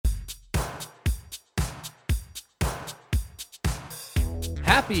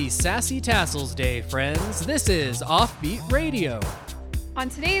Happy Sassy Tassels Day, friends. This is Offbeat Radio. On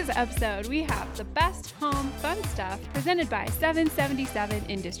today's episode, we have the best home fun stuff presented by 777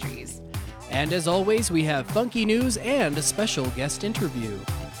 Industries. And as always, we have funky news and a special guest interview.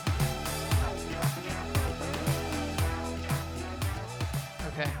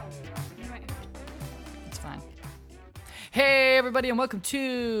 Okay. It's fine. Hey, everybody, and welcome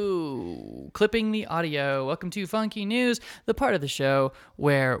to Clipping the Audio. Welcome to Funky News, the part of the show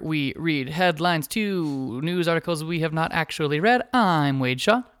where we read headlines to news articles we have not actually read. I'm Wade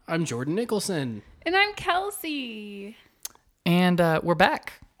Shaw. I'm Jordan Nicholson. And I'm Kelsey. And we're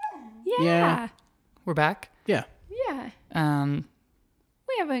back. Yeah. We're back. Yeah. Yeah.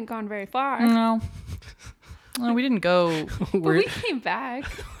 We haven't gone very far. No, we didn't go. But we came back.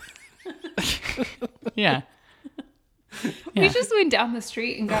 Yeah. We just went down the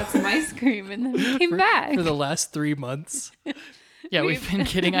street and got some ice cream and then we came back. For the last 3 months. Yeah, we've been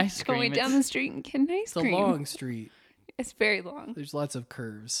getting ice cream. Going down the street and getting ice It's a cream. long street. It's very long. There's lots of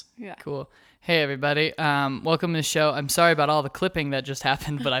curves. Yeah. Cool. Hey, everybody. Welcome to the show. I'm sorry about all the clipping that just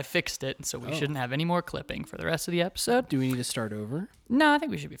happened, but I fixed it, so we shouldn't have any more clipping for the rest of the episode. Do we need to start over? No, I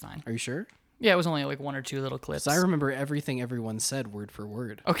think we should be fine. Are you sure? Yeah, it was only like one or two little clips. Because I remember everything everyone said word for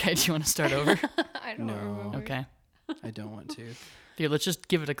word. Okay, do you want to start over? I don't No. remember. Okay. I don't want to. Here, let's just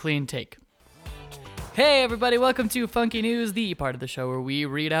give it a clean take. Hey, everybody. Welcome to Funky News, the part of the show where we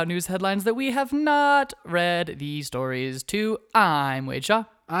read out news headlines that we have not read the stories to. I'm Wade Shaw.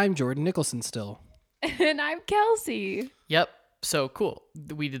 I'm Jordan Nicholson still. And I'm Kelsey. Yep. So cool.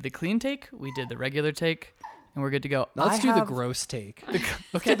 We did the clean take, we did the regular take, and we're good to go. Let's do the gross take.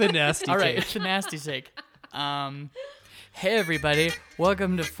 Okay. The nasty All right, take. it's a nasty take. Hey everybody,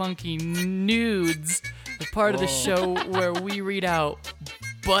 welcome to Funky Nudes, the part of the show where we read out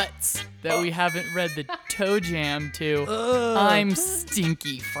butts that we haven't read the toe jam to. I'm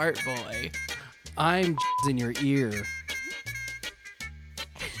Stinky Fart Boy. I'm in your ear.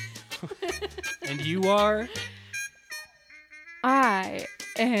 And you are? I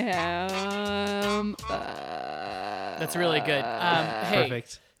am. That's really good. Hey,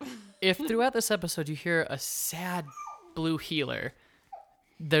 Perfect. if throughout this episode you hear a sad blue healer,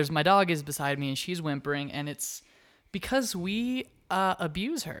 my dog is beside me and she's whimpering, and it's because we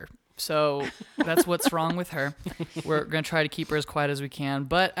abuse her. So that's what's wrong with her. We're going to try to keep her as quiet as we can.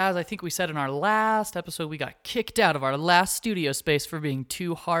 But as I think we said in our last episode, we got kicked out of our last studio space for being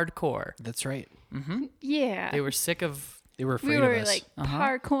too hardcore. That's right. Yeah. They were sick of... They were afraid we were of us. like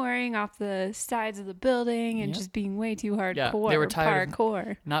parkouring off the sides of the building and Yep. just being way too hardcore. Yeah, they were tired of-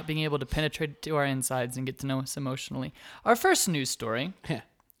 parkour. not being able to penetrate to our insides and get to know us emotionally. Our first news story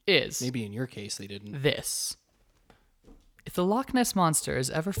is Maybe in your case they didn't. this. If the Loch Ness Monster is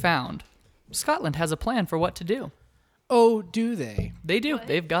ever found, Scotland has a plan for what to do. Oh, do they? They do. What?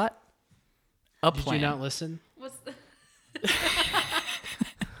 They've got a Did plan. you not listen? What's the...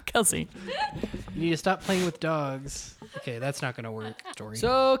 Kelsey. You need to stop playing with dogs. Okay, that's not going to work. Story.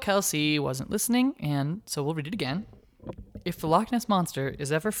 So Kelsey wasn't listening, and so we'll read it again. If the Loch Ness Monster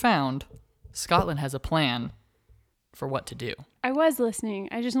is ever found, Scotland has a plan for what to do. I was listening.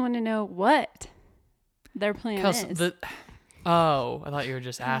 I just want to know what their plan Kelsey, is. I thought you were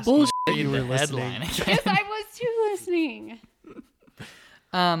just asking. Bullshit, to read you the were listening. headline. Yes, I was too listening.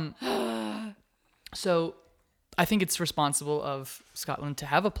 So I think it's responsible of Scotland to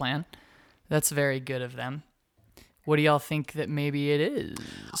have a plan. That's very good of them. What do y'all think that maybe it is?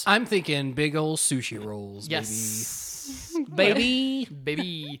 I'm thinking big old sushi rolls, Yes. baby.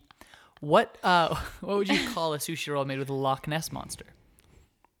 Baby. What would you call a sushi roll made with a Loch Ness Monster?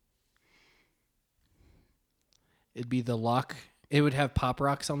 It'd be the lock. It would have pop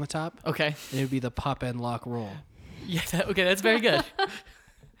rocks on the top. Okay. And it would be the pop and lock roll. Yeah, okay, that's very good.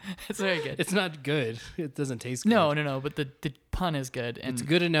 That's very good. It's not good. It doesn't taste good. No, but the pun is good. And It's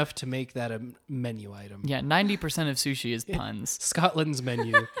good enough to make that a menu item. yeah, 90% of sushi is puns. Scotland's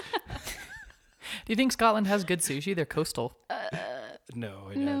menu. Do you think Scotland has good sushi? They're coastal. No,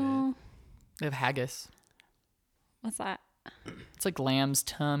 I doubt No. They have haggis. What's that? It's like lamb's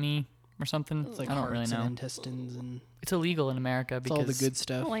tummy or something. it. It's like I don't hearts really know. and intestines and It's illegal in America it's because all the good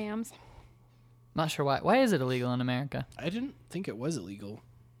stuff. Lambs. Not sure why. Why is it illegal in America? I didn't think it was illegal.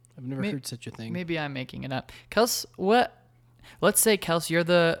 I've never heard such a thing. Maybe I'm making it up. Kels, what? Let's say, Kels, you're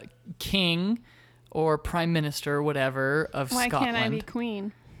the king or prime minister or whatever of Why Scotland. can't I be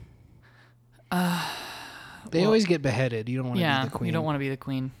queen? They always get beheaded. You don't want to Yeah, be the queen. you don't want to be the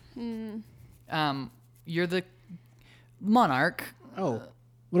queen. Mm. You're the monarch. Oh,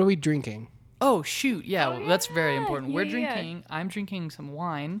 what are we drinking? Oh, shoot. Yeah, Oh, that's very yeah. important. We're Yeah, yeah. drinking. I'm drinking some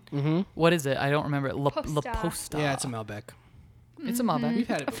wine. Mm-hmm. What is it? I don't remember it. La Posta. Posta. Yeah, it's a Malbec. It's a Malbec. We've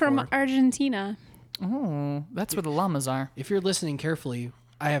had it before. From Argentina. Oh, that's where the llamas are. If you're listening carefully,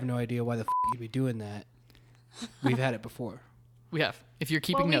 I have no idea why the you'd be doing that. We've had it before. We have. If you're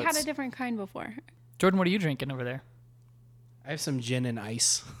keeping Well, we notes. had a different kind before. Jordan, what are you drinking over there? I have some gin and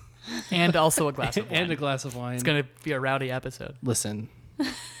ice And also a glass of wine. and a glass of wine. It's going to be a rowdy episode. Listen.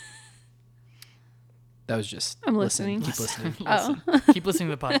 That was just. I'm listen. listening. Keep listening. Oh. Keep listening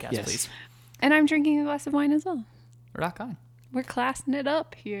to the podcast, Yes. please. And I'm drinking a glass of wine as well. Rock on. We're classing it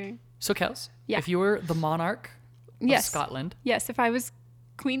up here. So, Kels, Yeah. if you were the monarch of Yes. Scotland, Yes, if I was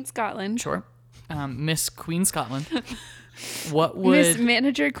Queen Scotland. sure, Miss Queen Scotland, what would Miss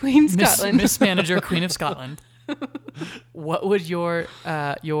Manager Queen Scotland. Miss Manager Queen of Scotland, what would your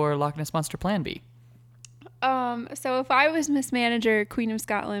Loch Ness Monster plan be? So if I was Miss Manager Queen of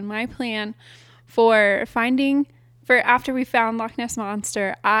Scotland, my plan for after we found Loch Ness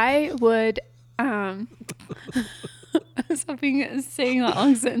Monster, I would I was hoping saying that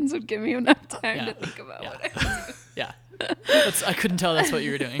long sentence would give me enough time Yeah. to think about Yeah. what I Yeah, I couldn't tell that's what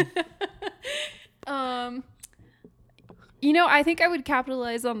you were doing. I think I would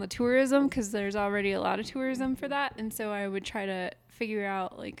capitalize on the tourism because there's already a lot of tourism for that, and so I would try to figure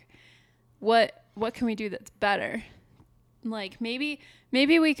out like what can we do that's better. Like maybe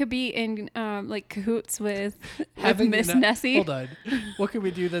we could be in like cahoots with Miss Nessie. Hold on. What can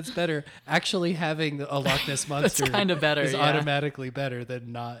we do that's better? Actually, having a Loch Ness monster kinda better, is yeah. automatically better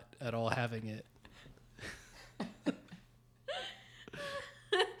than not at all having it.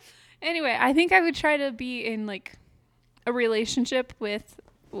 Anyway, I think I would try to be in like a relationship with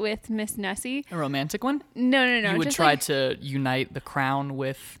Miss Nessie. A romantic one? No. You would just try like, to unite the crown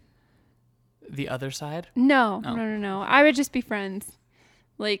with the other side? No. Oh. No. I would just be friends.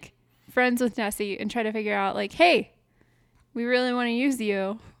 Like friends with Nessie and try to figure out like, hey, we really want to use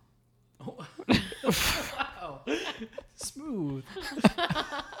you. Wow. Smooth.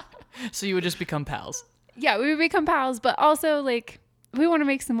 So you would just become pals. Yeah, we would become pals, but also like we want to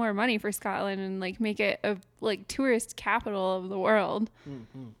make some more money for Scotland and like make it a like tourist capital of the world.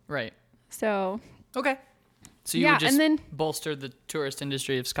 Right. So Okay. So you Yeah, would just and then- bolster the tourist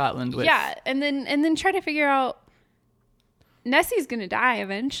industry of Scotland with yeah, and then try to figure out Nessie's gonna die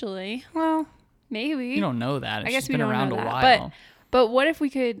eventually. Well, maybe. You don't know that. It's I guess just we been don't around know a that, while. But what if we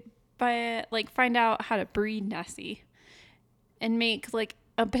could find out how to breed Nessie and make like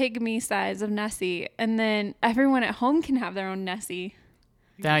a pygmy size of Nessie, and then everyone at home can have their own Nessie.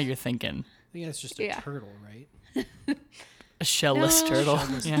 Now you're thinking I think that's just a Yeah. turtle, right? a shellless No. turtle.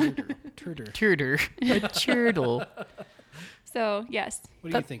 Shellless Yeah. turtle. Turtle. A turtle. So yes,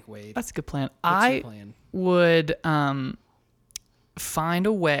 What do you think, Wade? That's a good plan. What's your I plan? would find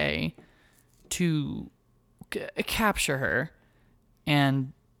a way to capture her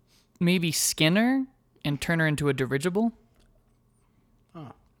and maybe skin her and turn her into a dirigible.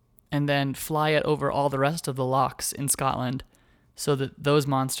 Oh. And then fly it over all the rest of the lochs in Scotland so that those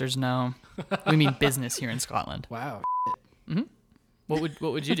monsters know we mean business here in Scotland. Wow. What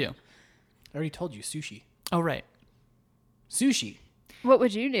would you do? I already told you sushi. Oh, right. Sushi. what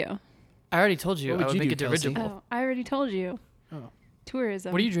would you do? I already told you What would I would you make do, a Kelsey? dirigible. Oh, I already told you. Oh.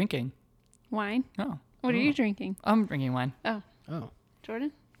 Tourism. What are you drinking? Wine. Oh, What are you drinking? I'm drinking wine. Oh, Oh.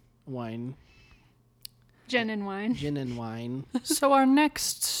 Jordan. Wine. Gin and wine. Gin and wine. So our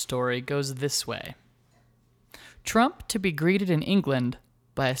next story goes this way. Trump to be greeted in England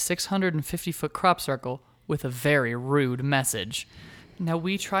by a 650-foot crop circle with a very rude message. Now,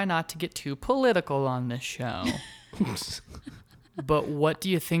 we try not to get too political on this show. But what do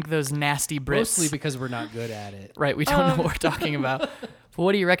you think those nasty Brits... Mostly because we're not good at it. Right, we don't know what we're talking about. But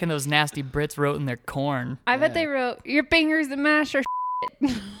what do you reckon those nasty Brits wrote in their corn? I bet Yeah. they wrote your fingers and mash are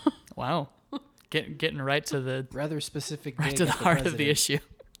Wow. Getting right to the Rather specific. right dig to the at heart of the president. issue.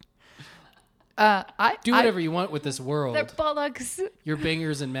 I Do whatever you want with this world. their bullocks. Your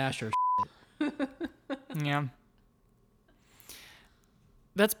bangers and masher. Yeah.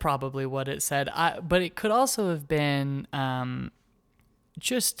 That's probably what it said. But it could also have been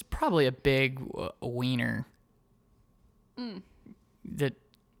just probably a big wiener. That,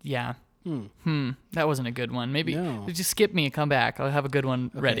 yeah. That wasn't a good one. Maybe No. just skip me and come back. I'll have a good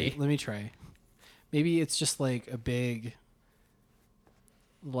one Okay, ready. Let me try. Maybe it's just like a big,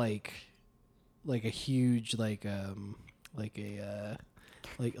 like a huge, like a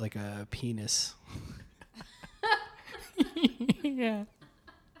penis. Yeah.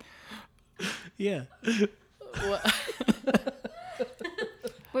 Yeah.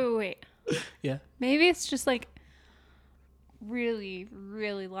 Wait. Yeah. Maybe it's just like really,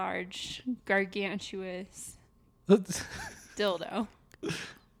 really large, gargantuous dildo.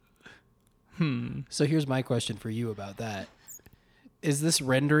 So here's my question for you about that. is this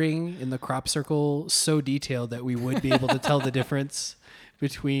rendering in the crop circle so detailed that we would be able to tell the difference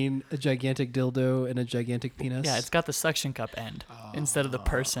between a gigantic dildo and a gigantic penis? Yeah, it's got the suction cup end instead of the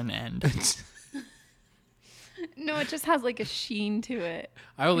person end. No, it just has like a sheen to it.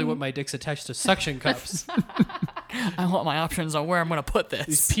 I only want my dicks attached to suction cups. I want my options on where I'm going to put These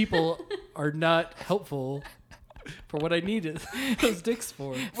this. people are not helpful for what I needed those dicks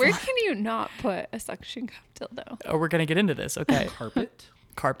for. Where can you not put a suction cup dildo? Oh, we're going to get into this. Okay. Carpet?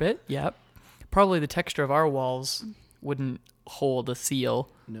 Carpet. Yep. Probably the texture of our walls wouldn't hold a seal.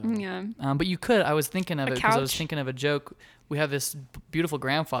 No. Yeah. But you could. I was thinking of A it because I was couch? thinking of a joke. We have this beautiful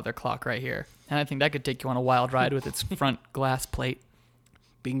grandfather clock right here. And I think that could take you on a wild ride with its front glass plate.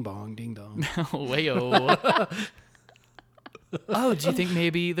 Bing bong, ding dong. Wayo. Oh, do you think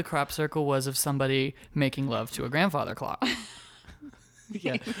maybe the crop circle was of somebody making love to a grandfather clock?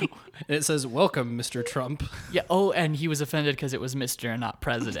 Yeah. And it says, "Welcome, Mr. Trump." Yeah. Oh, and he was offended because it was Mr. and not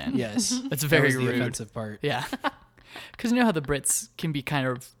President. Yes. That's That very was the rude. offensive part. Yeah. Because you know how the Brits can be kind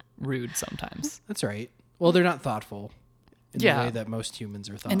of rude sometimes. That's right. Well, they're not thoughtful in Yeah. the way that most humans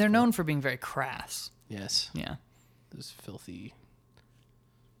are thoughtful. And they're known for being very crass. Yes. Yeah. Those filthy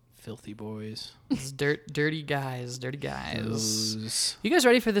boys. Those dirty guys. Those You guys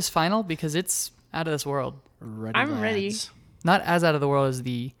ready for this final? Because it's out of this world. ruddy I'm ready. lads. Not as out of the world as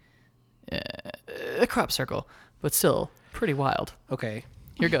the crop circle, but still pretty wild. Okay.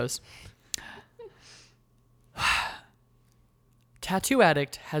 Here goes. Tattoo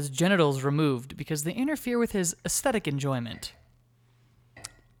addict has genitals removed because they interfere with his aesthetic enjoyment.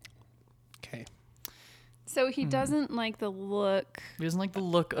 Okay. So he doesn't like the look He doesn't like the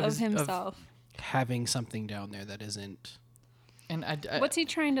look of, of himself. Having something down there that isn't. and What's he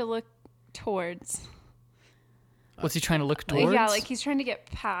trying to look towards? what's he trying to look Like, towards? yeah, like he's trying to get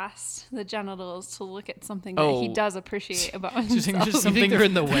past the genitals to look at something that he Oh. does appreciate about Do you think himself. there's You think something they're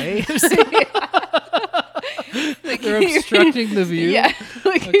in the way? Like, They're obstructing the view? Yeah,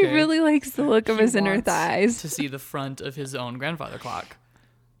 like he Okay. really likes the look of He his inner wants thighs. to see the front of his own grandfather clock,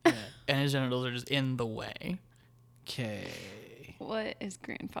 Yeah. and his genitals are just in the way. Okay. What is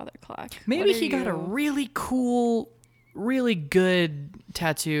grandfather clock? Maybe What are he got a you- really cool, really good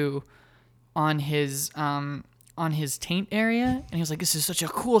tattoo on his taint area, and he was like, "This is such a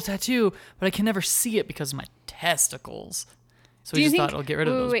cool tattoo, but I can never see it because of my testicles." So Do he you just thought think- it'll get rid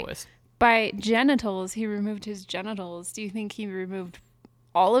of wait, those wait. boys. By genitals, he removed his genitals. Do you think he removed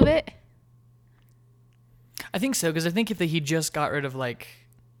all of it? I think so, because I think if he just got rid of like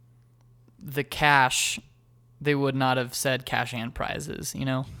the cash, they would not have said cash and prizes, you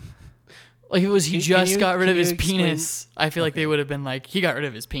know? Like if it was he Can just you- got rid can of his you explain- penis, I feel like they would have been like, he got rid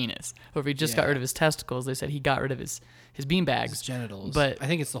of his penis. Or if he just got Yeah. rid of his testicles, they said he got rid of his beanbags. His genitals. But I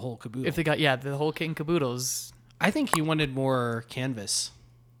think it's the whole caboodle. If they got, the whole kit and caboodles, I think he wanted more canvas.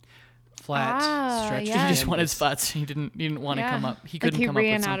 Flat, stretched. yeah. he just wanted canvas. spots. He didn't want to come up. He couldn't like he come up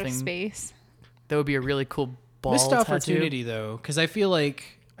ran with out of something space. that would be a really cool ball Missed tattoo. opportunity though, because I feel like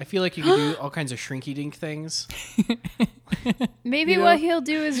you could do all kinds of shrinky dink things. Maybe You know? what he'll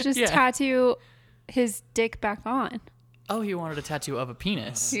do is just Yeah. tattoo his dick back on. Oh, he wanted a tattoo of a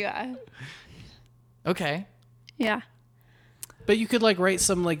penis. Yeah. Okay. Yeah. But you could like write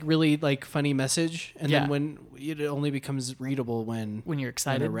some like really like funny message, and Yeah. then when it only becomes readable when When you're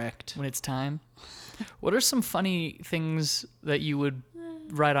excited, erect. when it's time. What are some funny things that you would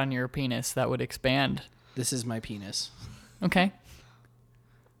write on your penis that would expand? This is my penis. Okay.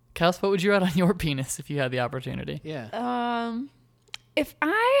 Kels, what would you write on your penis if you had the opportunity? Yeah. If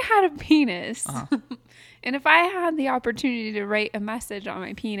I had a penis Uh-huh. and if I had the opportunity to write a message on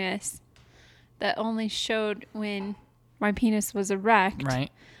my penis that only showed when my penis was erect,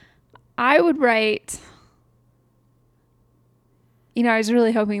 Right. I would write. I was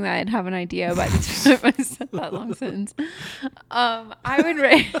really hoping that I'd have an idea by the time I said that long sentence. I would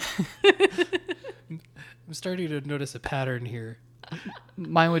write. I'm starting to notice a pattern here.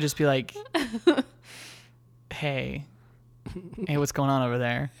 Mine would just be like, hey, what's going on over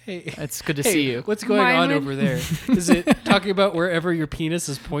there? Hey, It's good to see you. What's going Mine on would- over there? Is it talking about wherever your penis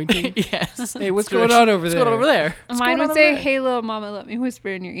is pointing? Yes. Hey, what's going on over What's there? going on over there? What's Mine going on would over say, there? "Hey, little mama, let me whisper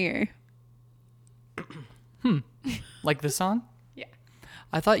in your ear." Like the song? Yeah.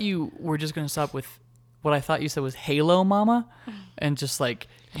 I thought you were just going to stop with what I thought you said was Halo Mama, and just like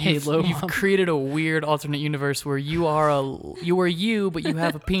Halo you've Mama. created a weird alternate universe where you are you, but you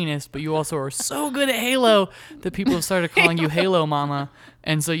have a penis, but you also are so good at Halo that people have started calling you Halo Mama,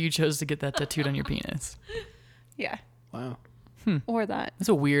 and so you chose to get that tattooed on your penis. Yeah. Wow. Or that. It's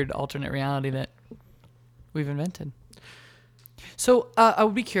a weird alternate reality that we've invented. So I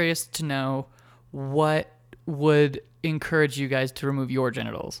would be curious to know what would encourage you guys to remove your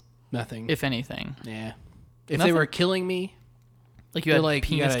genitals, Nothing. if anything? Yeah. If they Nothing. were killing me, Like you they're had like,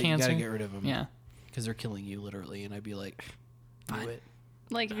 penis you cancer? gotta get rid of them. Yeah. Because they're killing you literally. And I'd be like, do it.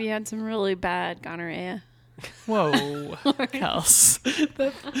 Like if you had some really bad gonorrhea. Whoa. Kels.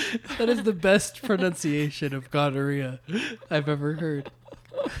 That is the best pronunciation of gonorrhea I've ever heard.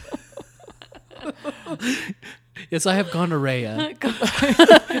 Yes, I have gonorrhea.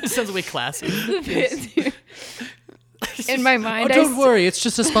 It sounds way classy. In my Oh, mind, don't worry. It's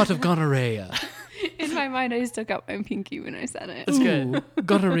just a spot of gonorrhea. in my mind, I stuck out my pinky when I said it. That's good. Ooh,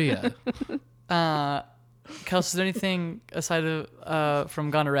 gonorrhea. Kels, is there anything aside of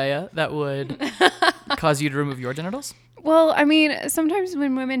from gonorrhea that would cause you to remove your genitals? Well, I mean, sometimes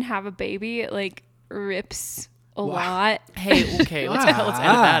when women have a baby, it like rips a lot. Hey, okay, let's edit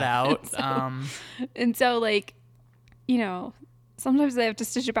that out. And so, like, you know, sometimes they have to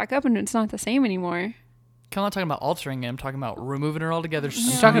stitch it back up and it's not the same anymore. I'm not talking about altering it. I'm talking about removing her altogether.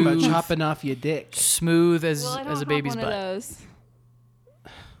 I'm talking about chopping off your dick. Smooth as Well, I don't as a have baby's one butt. of those.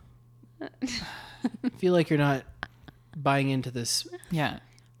 I feel like you're not buying into this Yeah.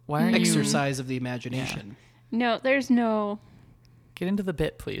 Why aren't you exercise of the imagination. No, there's no. get into the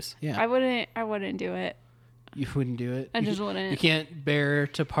bit, please? Yeah. I wouldn't do it. You wouldn't do it. I just You wouldn't. can't bear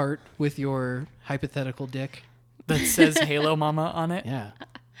to part with your hypothetical dick. That says Halo Mama on it. Yeah.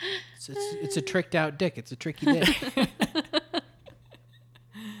 It's a tricked out dick. It's a tricky dick.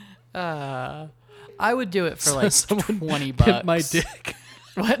 I would do it for like Someone $20 bucks. Pimp my dick.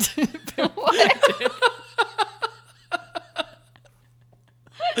 What?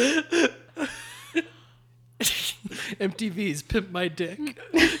 MTV's Pimp My Dick.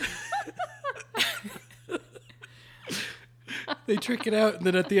 They trick it out, and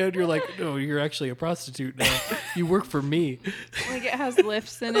then at the end, you're like, no, you're actually a prostitute now. You work for me. Like it has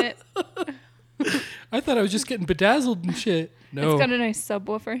lifts in it. I thought I was just getting bedazzled and shit. No. It's got a nice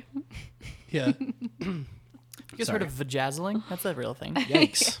subwoofer. Yeah. You guys heard of vajazzling? That's a real thing.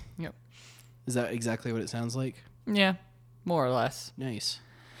 Yikes. Yep. Is that exactly what it sounds like? Yeah, more or less. Nice.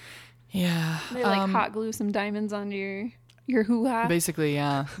 Yeah. They like hot glue some diamonds onto your hoo-ha. Basically,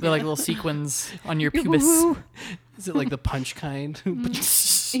 yeah. They're like little sequins on your Your pubis. woo-woo. Is it like the punch kind?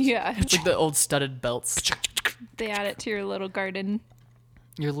 Yeah. It's like the old studded belts. They add it to your little garden.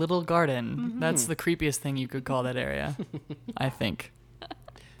 Your little garden. That's the creepiest thing you could call that area, I think.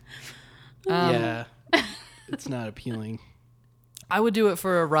 Yeah. It's not appealing. I would do it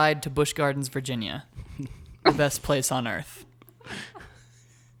for a ride to Busch Gardens, Virginia. The best place on earth.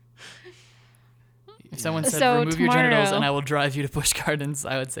 If someone said, So remove your genitals tomorrow- and I will drive you to Busch Gardens,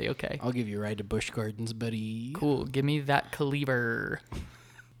 I would say, okay. I'll give you a ride to Busch Gardens, buddy. Cool. Give me that caliber.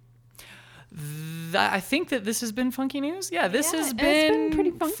 I think that this has been funky news. Yeah, this Yeah, has it's been been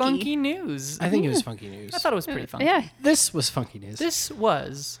pretty funky. news. I think it was funky news. I thought it was pretty funky. Yeah. This was funky news. This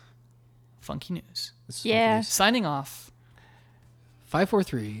was funky news. This was Yeah. funky news. Signing off.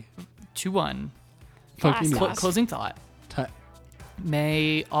 543. 2-1. Funky Blast news. off. Closing thought. Ti-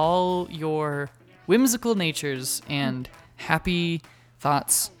 May all your whimsical natures and happy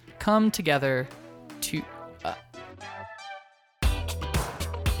thoughts come together to.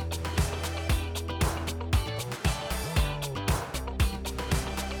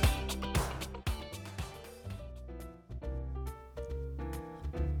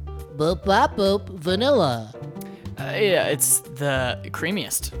 Boop bop boop vanilla. Yeah, it's the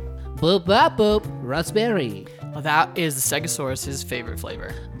creamiest. Boop bop boop raspberry. That is the Stegosaurus's favorite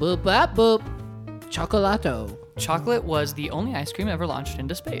flavor. Boop bop boop chocolato. Chocolate was the only ice cream ever launched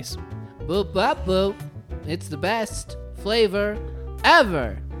into space. Boop bop boop. It's the best flavor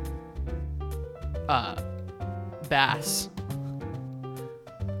ever. Bass.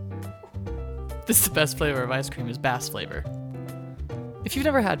 This is the best flavor of ice cream is Bass flavor. If you've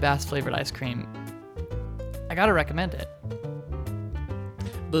never had Bass flavored ice cream, I gotta recommend it.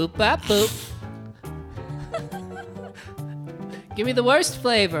 Boop bop boop. Give me the worst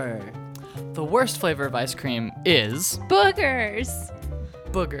flavor. The worst flavor of ice cream is Boogers.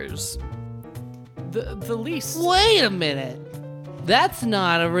 boogers. The least. Wait a minute. That's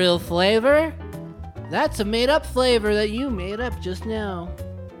not a real flavor. That's a made up flavor that you made up just now.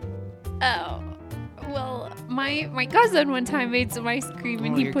 Oh. Well, my cousin one time made some ice cream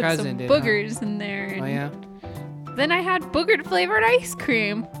and Oh, he your put cousin some did, huh? boogers in there. And Oh, yeah? Then I had boogered flavored ice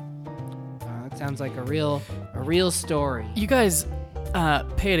cream. That sounds like a real story. You guys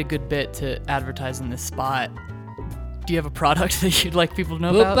paid a good bit to advertise in this spot. Do you have a product that you'd like people to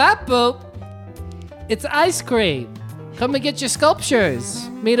know Boop about? bop boop. It's ice cream. Come and get your sculptures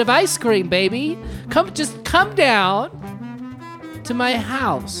made of ice cream, baby. Come down to my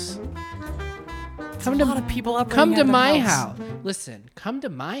house. Come a lot of people operating Come out to of their my house. house. Listen, come to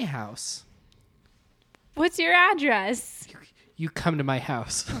my house. What's your address? You come to my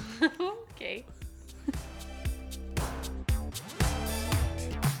house. Okay.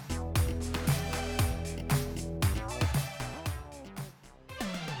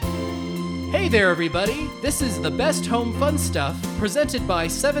 Hey there, everybody. This is the Best Home Fun Stuff presented by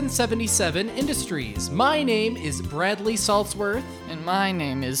 777 Industries. My name is Bradley Saltsworth. And my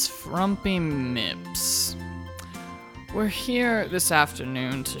name is Frumpy Mips. We're here this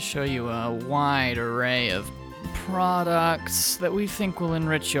afternoon to show you a wide array of products that we think will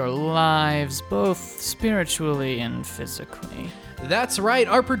enrich your lives, both spiritually and physically. That's right,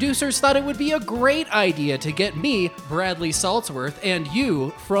 our producers thought it would be a great idea to get me, Bradley Saltsworth, and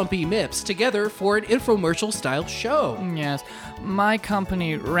you, Frumpy Mips, together for an infomercial-style show. Yes, my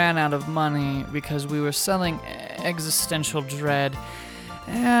company ran out of money because we were selling existential dread,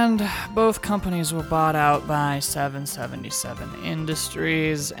 and both companies were bought out by 777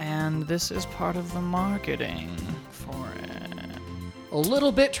 Industries, and this is part of the marketing for it. A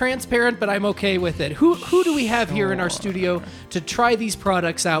little bit transparent, but I'm okay with it. Who do we have here in our studio to try these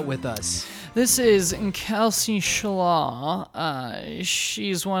products out with us? This is Kelsey Schlaw.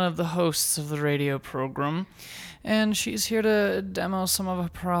 She's one of the hosts of the radio program, and she's here to demo some of her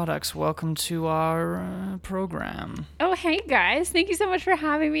products. Welcome to our program. Oh, hey guys. Thank you so much for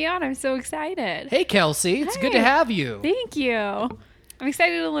having me on. I'm so excited. Hey, Kelsey. It's good to Hey. have you. Thank you. I'm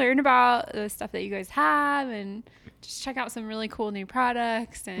excited to learn about the stuff that you guys have and just check out some really cool new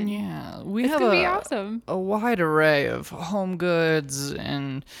products. And Yeah, we it's have going to be awesome. a wide array of home goods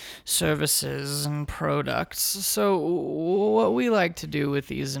and services and products. So what we like to do with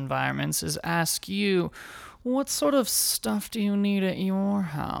these environments is ask you, what sort of stuff do you need at your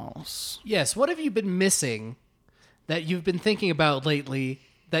house? Yes, what have you been missing that you've been thinking about lately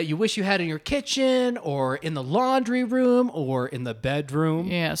that you wish you had in your kitchen or in the laundry room or in the bedroom?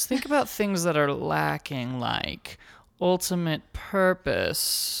 Yes, think about things that are lacking, like ultimate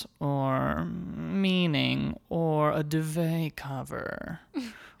purpose or meaning or a duvet cover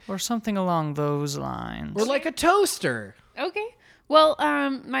or something along those lines. Or like a toaster. Okay. Well,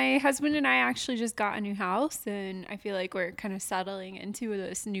 my husband and I actually just got a new house, and I feel like we're kind of settling into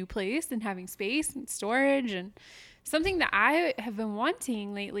this new place and having space and storage. And something that I have been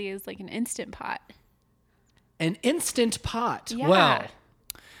wanting lately is like an Instant Pot. An Instant Pot. Yeah. Well,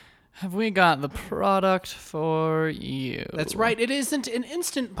 Have we got the product for you? that's right. It isn't an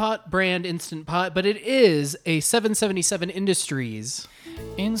Instant Pot brand Instant Pot, but it is a 777 Industries.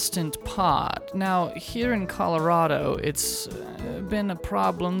 Instant Pot. Now, here in Colorado, it's been a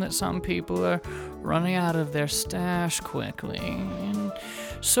problem that some people are running out of their stash quickly. And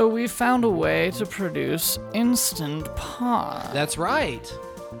so we found a way to produce Instant Pot. That's right.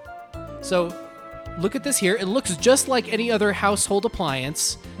 So, look at this here. It looks just like any other household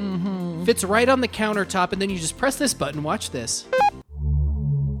appliance. Mm-hmm. Fits right on the countertop, and then you just press this button. Watch this.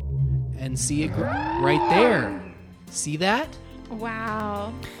 And see it right there. See that?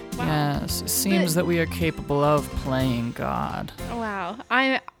 Wow. Wow. Yes, it seems that we are capable of playing God. Wow.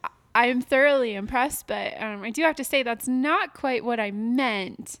 I'm thoroughly impressed, but I do have to say that's not quite what I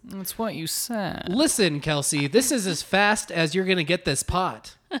meant. That's what you said. Listen, Kelsey, this is as fast as you're going to get this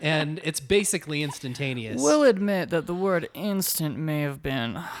pot. And it's basically instantaneous. We'll admit that the word instant may have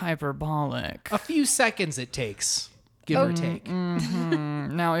been hyperbolic. A few seconds it takes, give or take.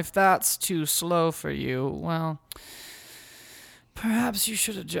 Now, if that's too slow for you, well, perhaps you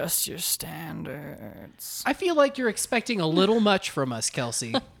should adjust your standards. I feel like you're expecting a little much from us,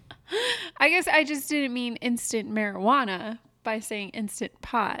 Kelsey. I guess I just didn't mean instant marijuana by saying instant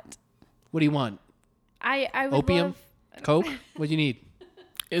pot. What do you want? I would Opium? love- Coke? What do you need?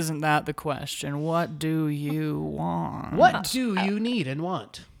 Isn't that the question? What do you want? What do you need and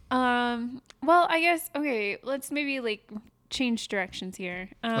want? Well, I guess okay. Let's maybe like change directions here.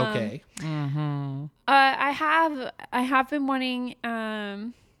 Okay. I have been wanting. I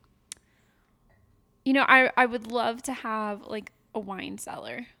would love to have like a wine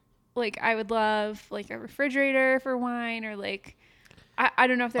cellar. Like I would love like a refrigerator for wine, or like I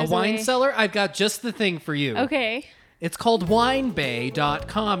don't know if A there's wine way. cellar? I've got just the thing for you. Okay. It's called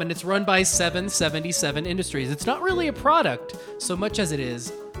winebay.com, and it's run by 777 Industries. It's not really a product so much as it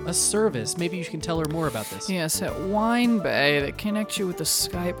is a service. Maybe you can tell her more about this. Yes, at Wine Bay, that connects you with a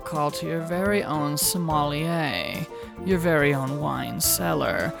Skype call to your very own sommelier, your very own wine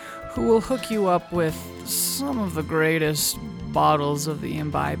cellar, who will hook you up with some of the greatest bottles of the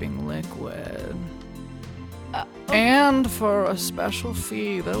imbibing liquid. And for a special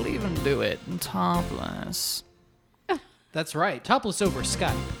fee, they'll even do it topless. That's right. Topless over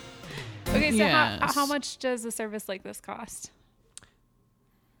Skype. Okay, so Yes. how much does a service like this cost?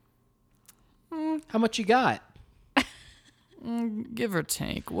 How much you got? Give or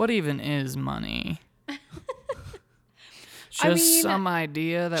take. What even is money? Just I mean, some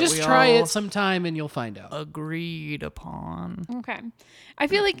idea that Just we try all it sometime and you'll find out. agreed upon. Okay. I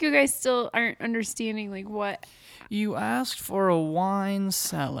feel like you guys still aren't understanding like what. You asked for a wine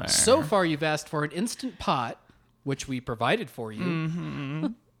cellar. So far, you've asked for an instant pot, which we provided for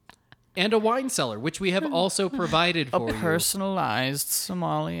you, and a wine cellar, which we have also provided a for you. personalized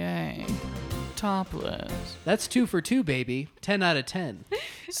sommelier. Topless. That's 2 for 2, baby. 10 out of 10.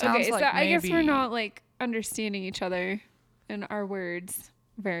 Sounds Okay, like so I guess we're maybe- not like understanding each other and our words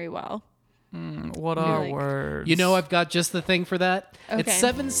very well. What You're are like- words? You know, I've got just the thing for that. It's Okay.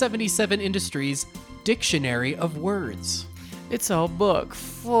 777 Industries Dictionary of Words. It's a book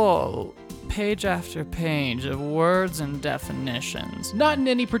full, page after page, of words and definitions. Not in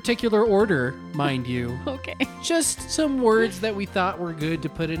any particular order, mind you. Okay. Just some words that we thought were good to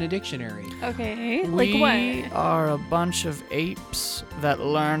put in a dictionary. Okay. We Like what? are a bunch of apes that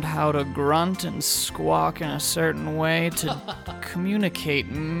learned how to grunt and squawk in a certain way to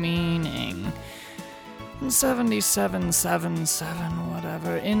communicate meaning. 7777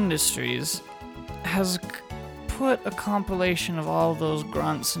 whatever Industries has put a compilation of all those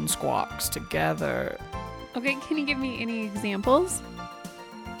grunts and squawks together. Okay, can you give me any examples?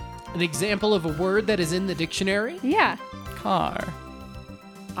 An example of a word that is in the dictionary? Yeah. Car,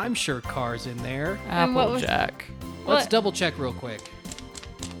 I'm sure car's in there. And what was- Applejack, Let's What- double check real quick.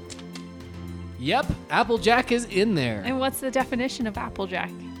 Yep, Applejack is in there. And what's the definition of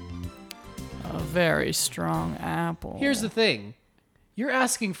Applejack? a very strong apple. Here's the thing. You're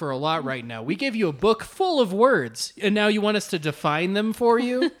asking for a lot right now. We gave you a book full of words, and now you want us to define them for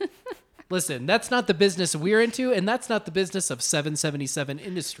you? Listen, that's not the business we're into, and that's not the business of 777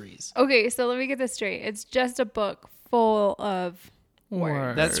 Industries. Okay, so let me get this straight. It's just a book full of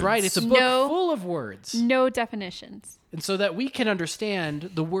Words. That's right. It's a book No. full of words. no definitions. And so that we can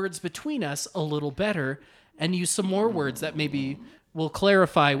understand the words between us a little better and use some more words that maybe will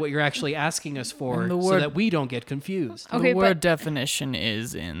clarify what you're actually asking us for And the so word- that we don't get confused. Okay, the word but- definition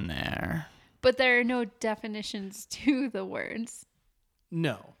is in there. But there are no definitions to the words.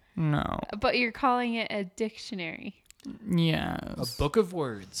 No. No. But you're calling it a dictionary. Yes. A book of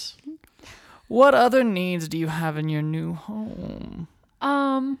words. What other needs do you have in your new home?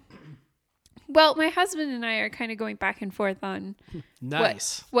 Well, my husband and I are kind of going back and forth on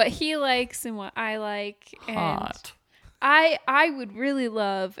Nice. what he likes and what I like. And Hot. I would really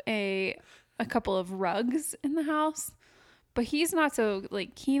love a couple of rugs in the house, but he's not so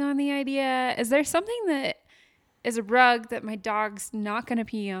like keen on the idea. Is there something that is a rug that my dog's not going to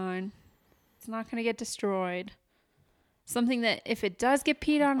pee on? It's not going to get destroyed. Something that if it does get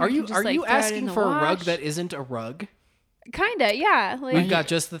peed on, Are we you can just, are like, you throw it in asking the for a rug wash? that isn't a rug? Kinda, yeah. Like, We've got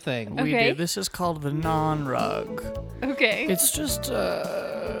just the thing. We Okay. do. This is called the non-rug. okay. It's just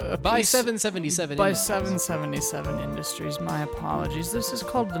a By piece- 777 by Industries. 777 Industries. My apologies. This is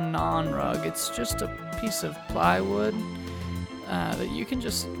called the non-rug. It's just a piece of plywood that you can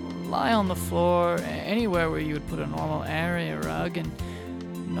just lie on the floor anywhere where you would put a normal area rug, and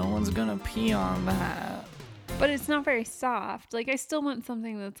no one's gonna pee on that. But it's not very soft. Like I still want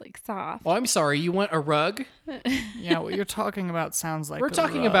something that's like soft. Oh, I'm sorry. You want a rug? Yeah, what you're talking about sounds like We're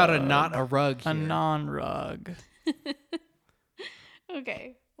talking about a rug. not a rug A here. non-rug.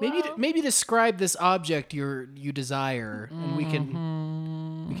 Okay. Maybe well, maybe describe this object you desire, and we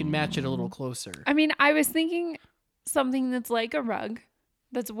can match it a little closer. I mean, I was thinking something that's like a rug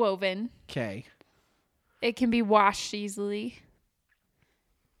that's woven. Okay. It can be washed easily.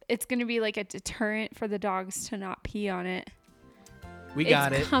 It's going to be like a deterrent for the dogs to not pee on it. We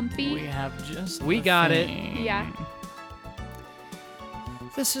got it's it. comfy. We have just We the got it. thing. Yeah.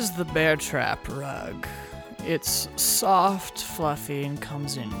 This is the Bear Trap rug. It's soft, fluffy, and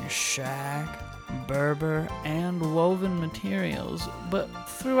comes in shag, Berber, and woven materials, but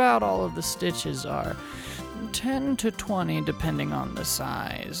throughout all of the stitches are 10 to 20 depending on the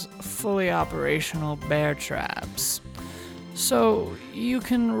size, fully operational bear traps. So you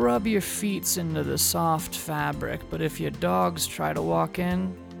can rub your feet into the soft fabric, but if your dogs try to walk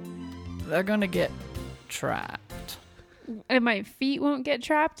in, they're gonna get trapped. And my feet won't get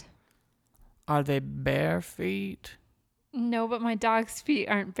trapped? Are they bare feet? No, but my dog's feet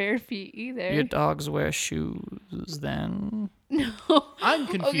aren't bare feet either. Your dogs wear shoes then? No. I'm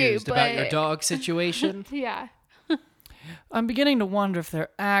confused about your but- dog situation. Yeah. I'm beginning to wonder if they're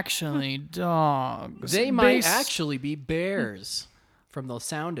actually dogs. They might Based- actually be bears. from the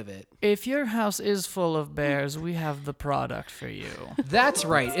sound of it. If your house is full of bears, we have the product for you. That's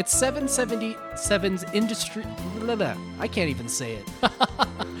right. It's 777's Industry. Blah, blah. I can't even say it.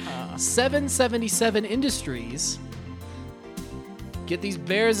 777 Industries. Get these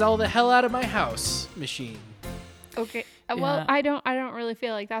bears all the hell out of my house machine. Okay. Yeah. Well, I don't really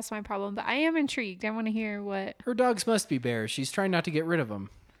feel like that's my problem, but I am intrigued. I want to hear what. Her dogs must be bears. She's trying not to get rid of them.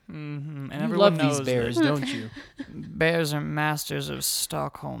 And You everyone love knows these bears, that don't you? bears are masters of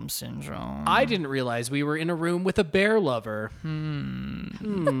Stockholm syndrome. I didn't realize we were in a room with a bear lover.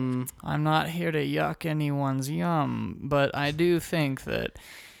 I'm not here to yuck anyone's yum, but I do think that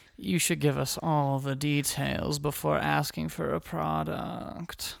you should give us all the details before asking for a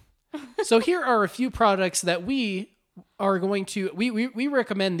product. So here are a few products that we are going to... We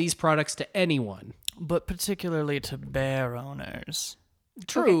recommend these products to anyone. But particularly to bear owners.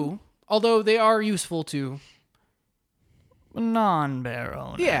 True. Although they are useful to Non-bear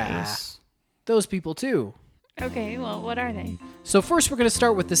owners. Yeah. those people too. Okay, well, what are they? So first we're going to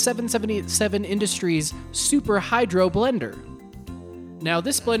start with the 777 Industries Super Hydro Blender. Now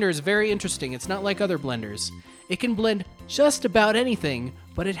this blender is very interesting. It's not like other blenders. It can blend just about anything,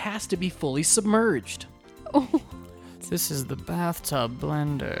 but it has to be fully submerged. This is the bathtub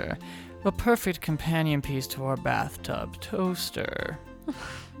blender. A perfect companion piece to our bathtub toaster.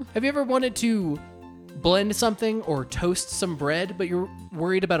 Have you ever wanted to blend something or toast some bread, but you're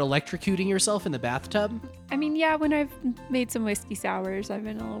worried about electrocuting yourself in the bathtub? I mean, yeah, when I've made some whiskey sours, I've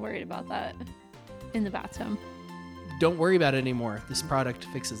been a little worried about that in the bathtub. Don't worry about it anymore. This product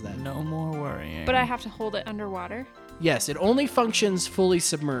fixes that. No more worrying. But I have to hold it underwater. Yes, it only functions fully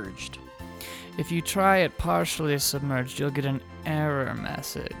submerged. If you try it partially submerged, you'll get an error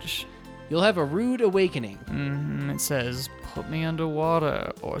message. You'll have a rude awakening. It says, put me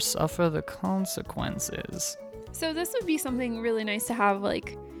underwater or suffer the consequences. So this would be something really nice to have,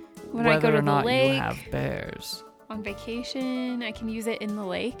 like, when Whether I go to or not the lake, you have bears. on vacation, I can use it in the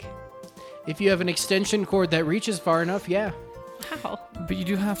lake. If you have an extension cord that reaches far enough, yeah. How? But you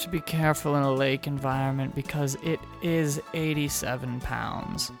do have to be careful in a lake environment because it is 87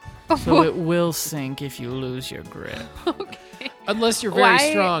 pounds. So it will sink if you lose your grip. Okay. Unless you're very Why-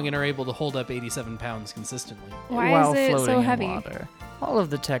 strong and are able to hold up 87 pounds consistently. Why while is it floating so in heavy? water. All of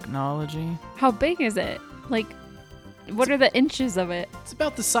the technology. How big is it? Like, what are the inches of it? It's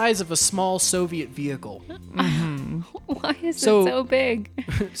about the size of a small Soviet vehicle. Why is So- it so big?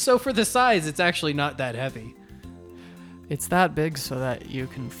 So for the size, it's actually not that heavy. It's that big so that you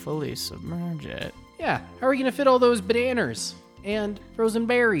can fully submerge it. Yeah, how are you going to fit all those bananas and frozen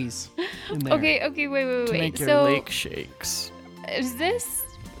berries in there? Okay, wait. To make your So, lake shakes. is this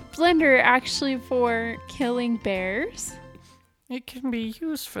blender actually for killing bears? It can be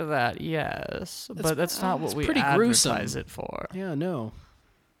used for that, yes. But that's not what it's we pretty advertise gruesome. it for. Yeah, no.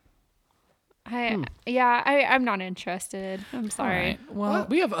 I'm not interested. I'm sorry. Alright, well, Well,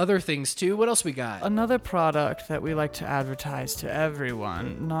 we have other things too. What else we got? another product that we like to advertise to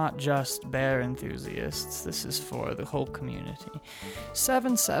everyone, not just bear enthusiasts. This is for the whole community.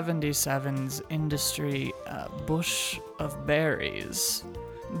 777's Industry Bush of Berries.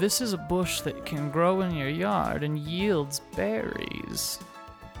 This is a bush that can grow in your yard and yields berries.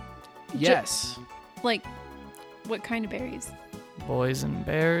 Yes. Like, what kind of berries?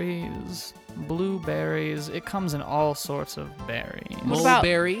 Boysenberries, blueberries. It comes in all sorts of berries. What about-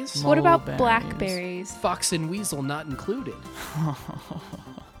 Mulberries. What about Mulberries. blackberries? Fox and weasel not included.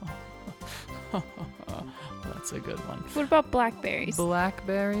 That's a good one. What about blackberries?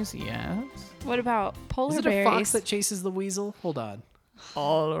 Blackberries, yes. What about polar Is it a berries? fox that chases the weasel? Hold on.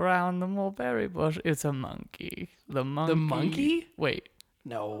 All around the mulberry bush, it's a monkey. The monkey. The monkey? Wait.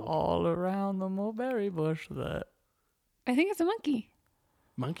 No. All around the mulberry bush, the I think it's a monkey.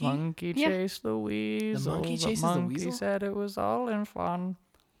 Monkey? monkey Yeah. chased the weasel. monkey chases the monkey weasel? said it was all in fun.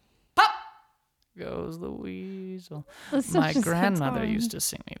 Pop goes the weasel. That's My such a sad grandmother song. used to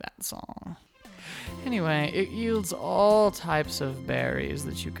sing me that song. Anyway, it yields all types of berries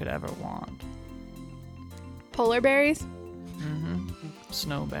that you could ever want. Polar berries,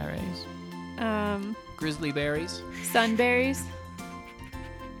 Snowberries. Grizzly berries? sunberries,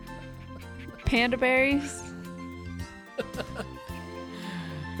 panda berries.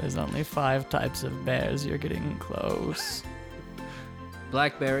 There's only 5 types of bears. You're getting close.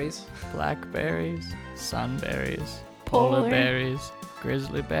 Blackberries? Blackberries, sunberries, Polar. polar berries,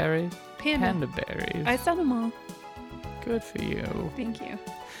 grizzly berries, Panda. panda berries. I saw them all. Good for you. Thank you.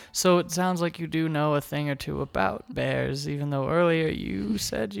 So it sounds like you do know a thing or two about bears, even though earlier you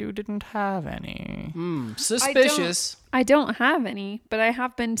said you didn't have any. Suspicious. I don't have any, but I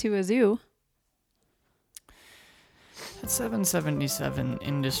have been to a zoo. At 777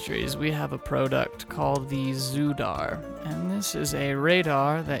 Industries, we have a product called the Zoodar, and this is a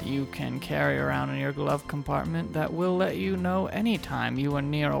radar that you can carry around in your glove compartment that will let you know anytime you are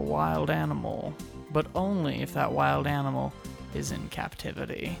near a wild animal, but only if that wild animal is in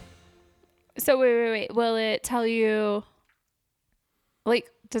captivity. So wait. Will it tell you, like,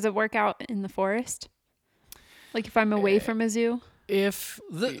 does it work out in the forest? Like if I'm away from a zoo? If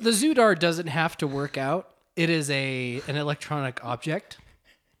The Zoodar doesn't have to work out. It is an electronic object.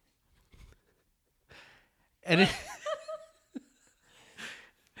 And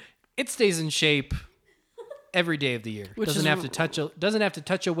it stays in shape every day of the year. Which doesn't is have to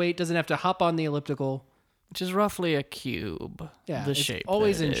touch a weight, doesn't have to hop on the elliptical. which is roughly a cube, Yeah, the it's shape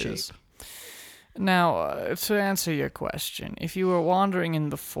always that in it shape. is. Now, to answer your question, if you were wandering in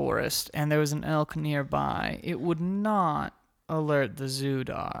the forest and there was an elk nearby, it would not alert the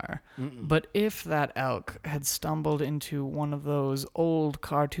Zoodar. But if that elk had stumbled into one of those old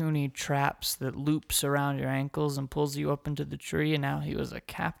cartoony traps that loops around your ankles and pulls you up into the tree, and now he was a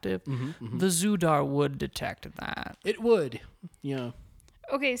captive, the Zoodar would detect that. It would. Yeah.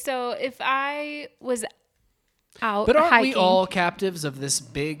 Okay, so if I was out But aren't hiking, we all captives of this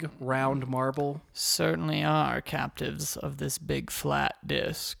big round marble? Certainly are captives of this big flat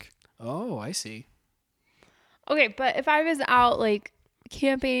disc. Oh, I see. Okay, but if I was out like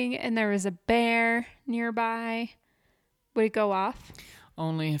camping and there was a bear nearby, would it go off?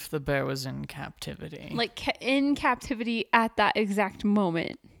 Only if the bear was in captivity. Like in captivity at that exact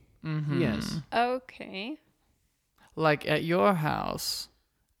moment. Yes. Okay. Like at your house,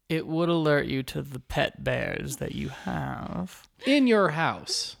 it would alert you to the pet bears that you have. In your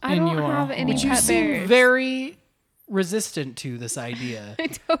house. I In don't your have any home. You pet seem bears. very resistant to this idea I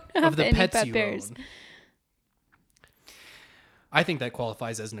don't have of the any pets pet you bears. own. I think that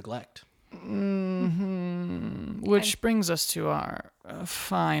qualifies as neglect. Which brings us to our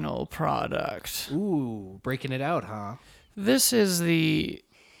final product. Ooh, breaking it out, huh? This is the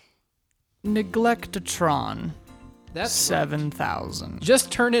Neglectatron That's 7000.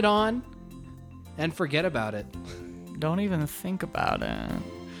 Just turn it on and forget about it. Don't even think about it.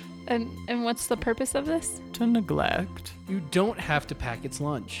 And what's the purpose of this? To neglect. You don't have to pack its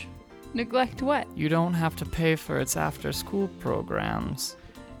lunch. Neglect what? You don't have to pay for its after-school programs.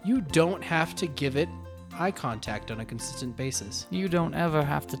 You don't have to give it eye contact on a consistent basis. You don't ever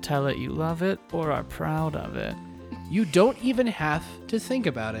have to tell it you love it or are proud of it. You don't even have to think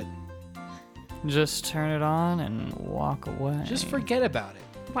about it. Just turn it on and walk away. Just forget about it.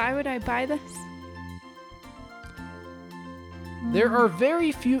 Why would I buy this? There are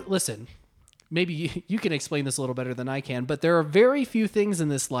very few. Listen, maybe you can explain this a little better than I can, but there are very few things in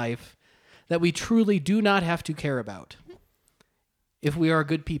this life that we truly do not have to care about if we are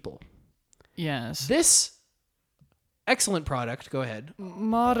good people. Yes. This excellent product, go ahead.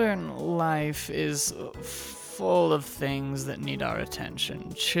 Modern life is full of things that need our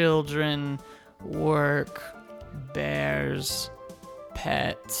attention. Children, work, bears,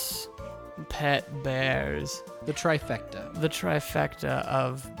 pets, pet bears. The trifecta. The trifecta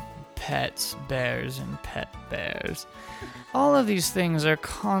of pets, bears, and pet bears. All of these things are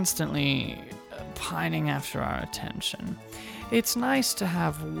constantly pining after our attention. It's nice to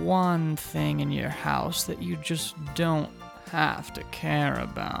have one thing in your house that you just don't have to care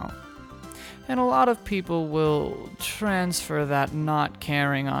about. And a lot of people will transfer that not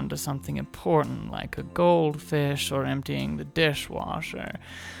caring onto something important like a goldfish or emptying the dishwasher.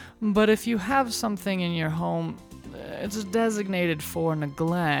 But if you have something in your home it's designated for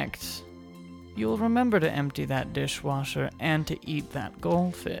neglect, you'll remember to empty that dishwasher and to eat that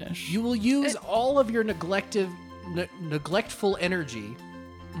goldfish. You will use all of your neglectful energy,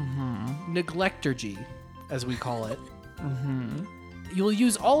 neglectergy, as we call it. You will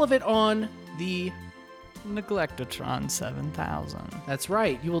use all of it on the. Neglectatron 7000. That's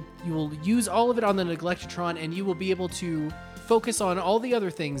right. You will use all of it on the Neglectatron, and you will be able to focus on all the other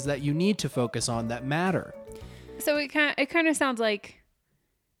things that you need to focus on that matter. So it kind of sounds like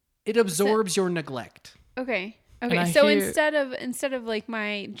It absorbs your neglect. okay. And Okay. I So hear- instead of like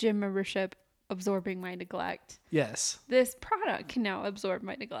my gym membership absorbing my neglect, Yes, this product can now absorb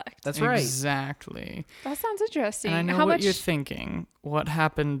my neglect. that's right. Exactly. That sounds interesting. And I know How what much? you're thinking. What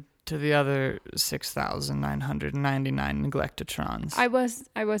happened to the other 6,999 Neglectatrons? I was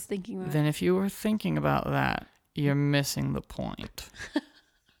thinking that. Then if you were thinking about that, you're missing the point.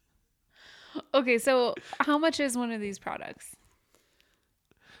 Okay, so how much is one of these products?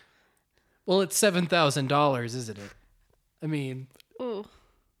 Well, it's $7,000, isn't it? I mean, Ooh.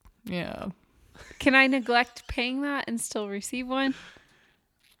 Yeah. Can I neglect paying that and still receive one?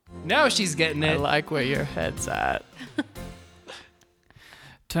 Now she's getting I it. like where your head's at.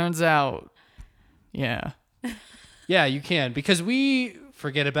 Turns out, yeah. Yeah, you can, because we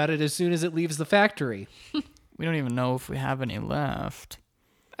forget about it as soon as it leaves the factory. We don't even know if we have any left.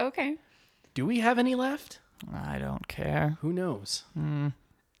 Okay. Do we have any left? I don't care. Who knows?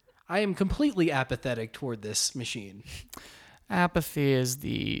 I am completely apathetic toward this machine. Apathy is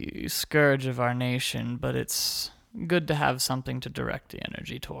the scourge of our nation, but it's good to have something to direct the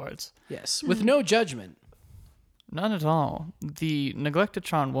energy towards. Yes, with no judgment. None at all. The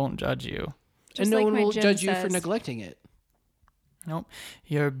Neglectatron won't judge you. Just And no like one my will gym judge you for says. neglecting it. Nope.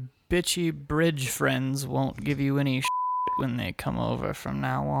 Your bitchy bridge friends won't give you any when they come over from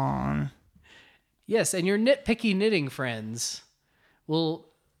now on. Yes, and your nitpicky knitting friends will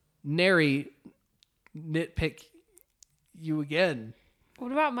nary nitpick you again.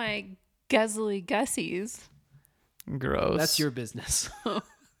 What about my guzzly gussies? Gross. That's your business.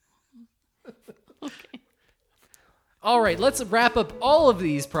 All right, let's wrap up all of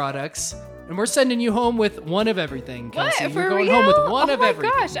these products, and we're sending you home with one of everything, Kelsey. What? You're For going real? home with one oh of my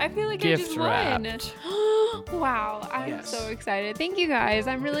everything. gosh, I feel like I gift just won. wrapped. Wow, I'm Yes. so excited. Thank you guys.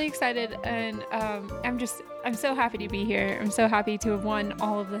 I'm really excited, and I'm so happy to be here. I'm so happy to have won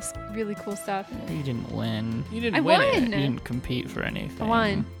all of this really cool stuff. You didn't win. You didn't I win won. it. You didn't compete for anything. I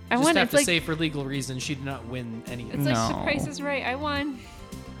won. I Just won. have It's to like say for legal reasons she did not win any of it's it. like the No. Price is Right. I won.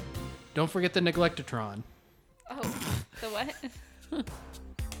 Don't forget the Neglectatron. Oh, the what?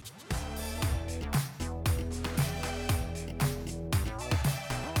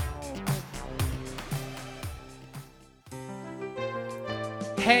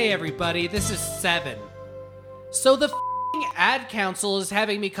 Hey everybody, this is Seven. So the f***ing ad council is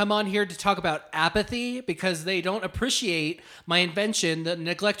having me come on here to talk about apathy because they don't appreciate my invention, the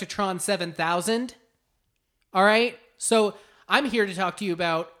Neglectatron 7000. All right? So I'm here to talk to you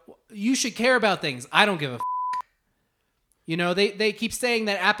about you should care about things. I don't give a f***. You know, they keep saying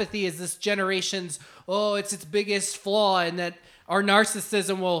that apathy is this generation's, it's its biggest flaw, and that our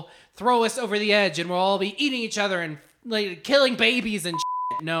narcissism will throw us over the edge and we'll all be eating each other and like killing babies and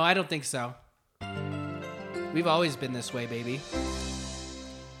shit. No, I don't think so. We've always been this way, baby.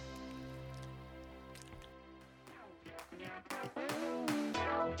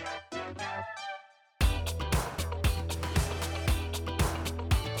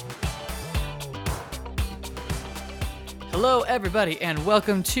 Hello, everybody, and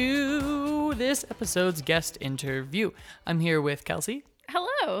welcome to this episode's guest interview. I'm here with Kelsey.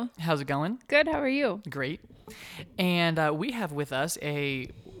 Hello. How's it going? Good. How are you? Great. And we have with us a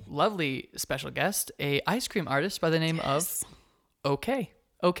lovely special guest, a ice cream artist by the name of Okay.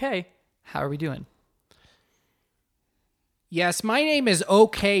 Okay. How are we doing? Yes, my name is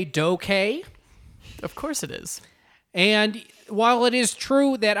OK Doke. Of course it is. And while it is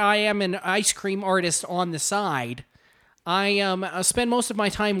true that I am an ice cream artist on the side, I spend most of my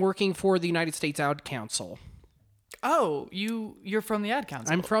time working for the United States Ad Council. Oh, you're from the ad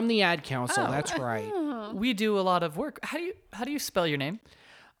council. I'm from the Ad Council. Oh. That's right. We do a lot of work. How do you spell your name?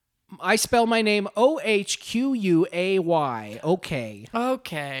 I spell my name Ohquay. Okay.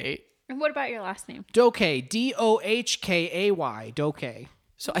 Okay. And what about your last name? Doke. Dohkay. Doke.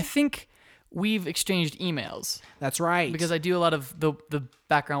 So I think we've exchanged emails That's right. because I do a lot of the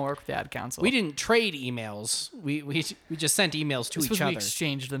background work with the ad council. we didn't trade emails. We just sent emails to This each was we other.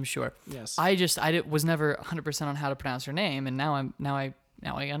 exchanged them, sure. Yes. Was never 100% on how to pronounce her name, and now I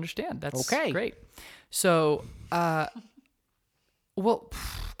understand. That's Okay. great. So, well,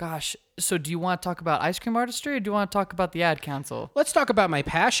 gosh. So, do you want to talk about ice cream artistry, or do you want to talk about the ad council? Let's talk about my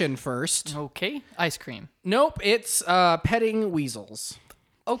passion first. Okay, ice cream. Nope, it's petting weasels.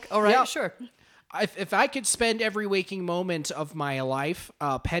 Okay, all right, Yeah. sure. If I could spend every waking moment of my life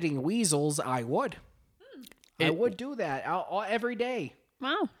petting weasels, I would. I would do that every day.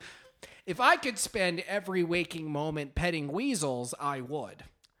 Wow. If I could spend every waking moment petting weasels, I would.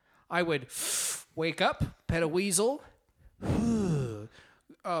 I would wake up, pet a weasel,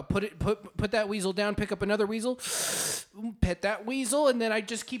 put that weasel down, pick up another weasel, pet that weasel, and then I'd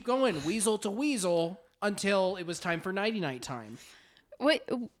just keep going, weasel to weasel, until it was time for nighty-night time. What?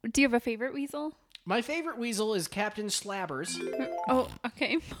 Do you have a favorite weasel? My favorite weasel is Captain Slabbers. Oh,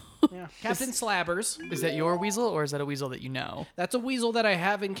 okay. Yeah, Captain Slabbers. Is that your weasel, or is that a weasel that you know? That's a weasel that I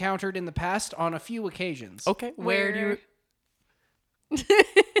have encountered in the past on a few occasions. Okay, where do you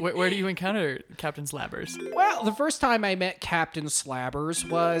where do you encounter Captain Slabbers? Well, the first time I met Captain Slabbers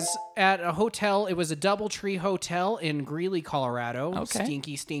was at a hotel. It was a DoubleTree Hotel in Greeley, Colorado. Okay.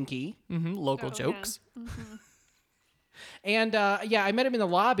 Stinky. Local jokes. And I met him in the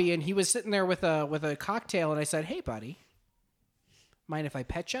lobby, and he was sitting there with a cocktail, and I said, "Hey, buddy, mind if I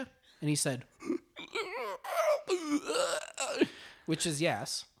pet you? And he said, which is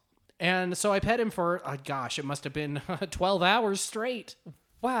yes. And so I pet him for, gosh, it must have been 12 hours straight.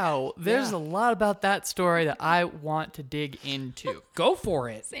 Wow, there's Yeah. a lot about that story that I want to dig into. Go for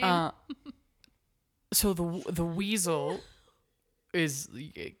it. Same. So the weasel is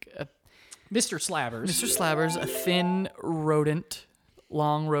Mr. Slabbers. Mr. Slabbers, a thin rodent,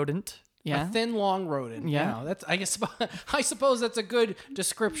 long rodent. Yeah. A thin, long rodent. Yeah. That's I suppose that's a good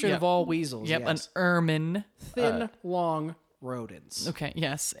description Yep. of all weasels. Yep, Yes. an ermine. Thin, long rodents. Okay,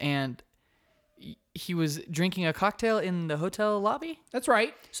 yes, and he was drinking a cocktail in the hotel lobby. That's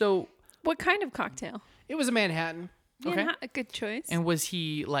right. So, What kind of cocktail? It was a Manhattan. Okay. Yeah, a good choice. and was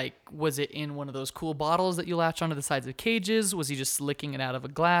it in one of those cool bottles that you latch onto the sides of cages? Was he just licking it out of a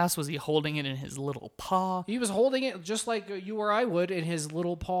glass? Was he holding it in his little paw? He was holding it just like you or I would in his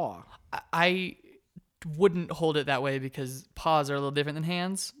little paw. I wouldn't hold it that way because paws are a little different than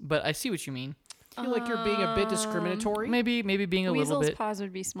hands, but I see what you mean. I feel like you're being a bit discriminatory. Maybe being a little Weasel's bit. paws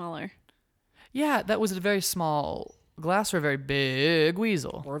would be smaller. Yeah, that was a very small glass or a very big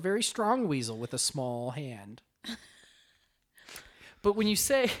weasel. Or a very strong weasel with a small hand. But when you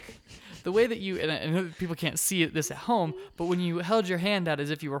say the way that you, and I know that people can't see this at home, but when you held your hand out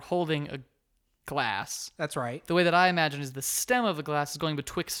as if you were holding a glass, That's right. the way that I imagine is the stem of the glass is going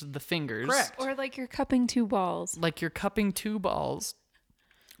betwixt the fingers. Correct. Or like you're cupping two balls. Like you're cupping two balls.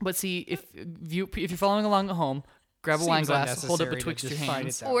 But see, if you're following along at home, grab a wine Seems glass, hold it unnecessary to betwixt your just find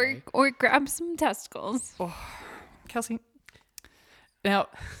hands. it that way. Or grab some testicles. Kelsey. Now,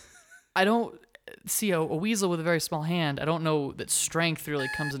 I don't see a weasel with a very small hand. I don't know that strength really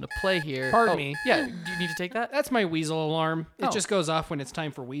comes into play here. Pardon me. Yeah, do you need to take that? That's my weasel alarm. It Oh. just goes off when it's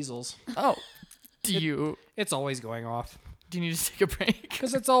time for weasels. Oh, do you It's always going off. need to take a break?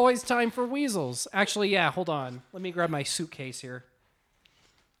 Because it's always time for weasels. Actually, yeah, hold on. Let me grab my suitcase here.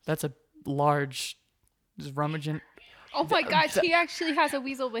 That's a large, just rummaging. Oh my gosh, he actually has a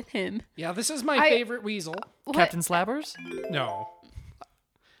weasel with him. Yeah, this is my I- favorite weasel. What? Captain Slabbers? No.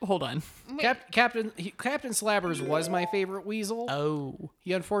 Hold on. Captain Slabbers was my favorite weasel. Oh.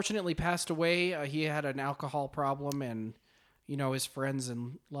 He unfortunately passed away. He had an alcohol problem, and his friends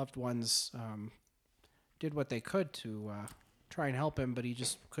and loved ones did what they could to try and help him, but he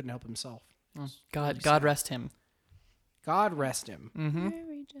just couldn't help himself. God rest him. God rest him.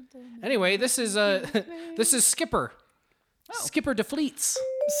 Very gentle. Anyway, this is Skipper. Skipper DeFleets.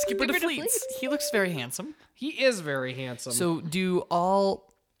 Skipper Skipper the Fleets. DeFleets? He looks very handsome. He is very handsome. So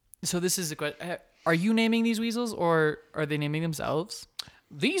this is a question. Are you naming these weasels or are they naming themselves?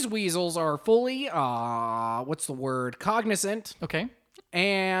 these weasels are fully cognizant, Okay.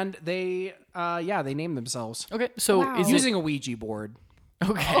 and they name themselves Okay. So Wow. is using a Ouija board. it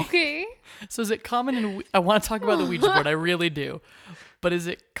okay? Okay. So is it common in? I want to talk about the Ouija board. I really do. But is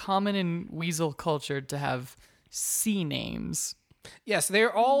it common in weasel culture to have sea names? Yes,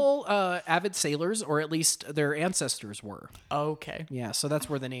 they're all avid sailors, or at least their ancestors were. Okay. Yeah, so that's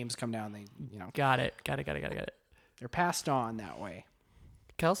where the names come down. They, Got it. they're passed on that way.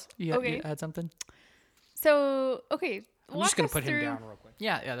 Kels, you Okay. had something? So, okay. I'm just gonna put him down real quick.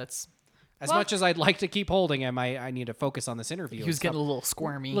 Yeah. That's. As Well- much as I'd like to keep holding him, I need to focus on this interview. He was and getting a stuff. little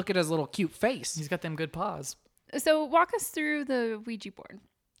squirmy. Look at his little cute face. He's got them good paws. So, walk us through the Ouija board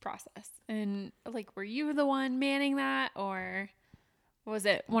process. And, like, were you the one manning that, or was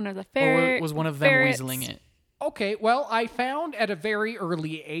it one of the Or ferrets? was one of them weaseling it? Okay, well, I found at a very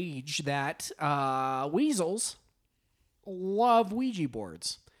early age that weasels love Ouija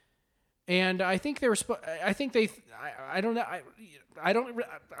boards, and I think they were. I think they. I don't know. I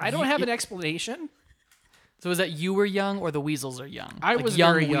don't have an explanation. So is that you were young or the weasels are young? I Like was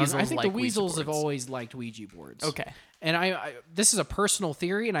young very young. I weasels think like the weasels Ouija have boards. always liked Ouija boards. Okay. And I this is a personal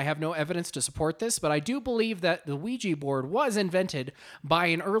theory, and I have no evidence to support this, but I do believe that the Ouija board was invented by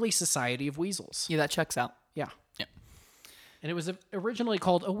an early society of weasels. Yeah, that checks out. Yeah. Yeah. And it was originally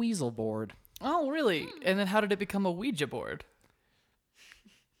called a weasel board. Oh, really? And then how did it become a Ouija board?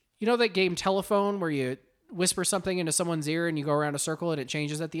 You know that game Telephone where you whisper something into someone's ear and you go around a circle and it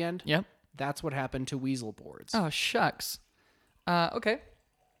changes at the end? Yep. That's what happened to weasel boards. Oh, shucks. Okay.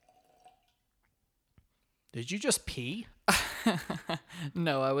 Did you just pee?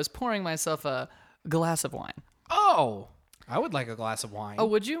 No, I was pouring myself a glass of wine. Oh, I would like a glass of wine. Oh,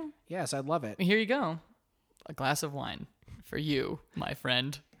 would you? Yes, I'd love it. Here you go. A glass of wine for you, my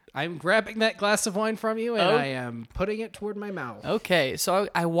friend. I'm grabbing that glass of wine from you and Oh. I am putting it toward my mouth. Okay, so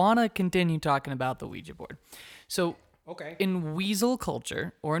I want to continue talking about the Ouija board. So Okay. in weasel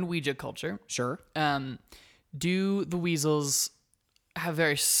culture or in Ouija culture, Sure. do the weasels have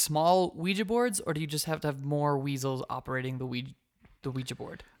very small Ouija boards, or do you just have to have more weasels operating the the Ouija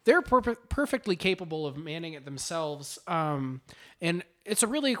board? They're perfectly capable of manning it themselves. And it's a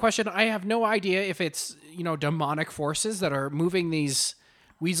really a question. I have no idea if it's, demonic forces that are moving these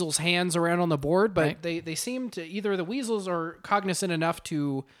weasels' hands around on the board, but Right. they seem to, either the weasels are cognizant enough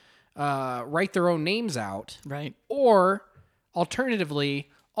to write their own names out, Right. or alternatively,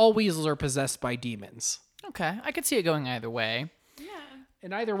 all weasels are possessed by demons. Okay, I could see it going either way. Yeah.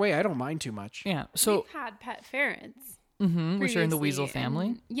 And either way, I don't mind too much. Yeah. So, We've had pet ferrets. which are in the weasel previously, family.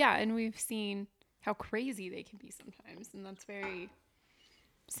 and- yeah, and we've seen how crazy they can be sometimes, and that's very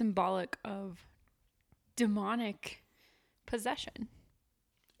symbolic of demonic possession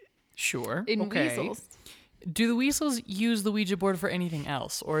Sure. in Okay. weasels. Do the weasels use the Ouija board for anything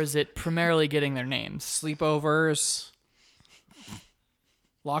else, or is it primarily getting their names? Sleepovers,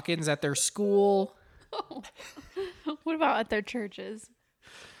 lock-ins at their school. What about at their churches?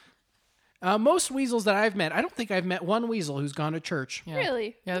 Most weasels that I've met, I don't think I've met one weasel who's gone to church. Yeah.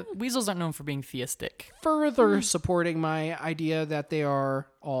 Really? Yeah, weasels aren't known for being theistic. Further supporting my idea that they are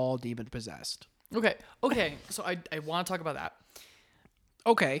all demon possessed. Okay. So I want to talk about that.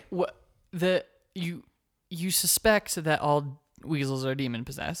 Okay. What you suspect that all weasels are demon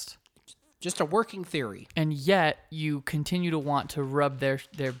possessed, Just a working theory. and yet you continue to want to rub their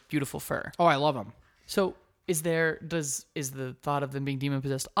beautiful fur. Oh, I love them. So is the thought of them being demon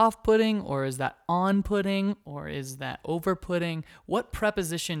possessed off-putting, or is that on-putting, or is that over-putting? What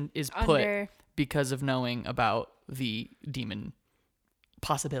preposition is put Under. because of knowing about the demon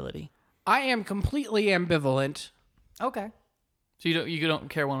possibility? I am completely ambivalent, Okay. So you don't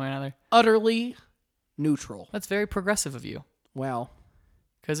care one way or another. utterly neutral. That's very progressive of you. Well,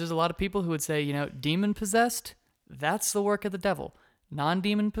 Because there's a lot of people who would say, demon possessed, that's the work of the devil.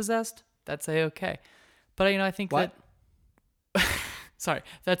 Non-demon possessed, that's a-okay. But I think what? that sorry,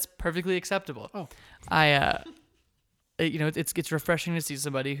 that's perfectly acceptable. Oh. It's refreshing to see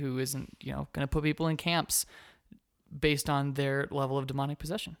somebody who isn't, going to put people in camps based on their level of demonic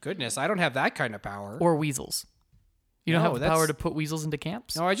possession. Goodness, I don't have that kind of power. Or weasels. You don't No, have the power that's- to put weasels into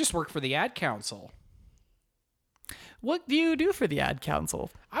camps? No, I just work for the ad council. What do you do for the ad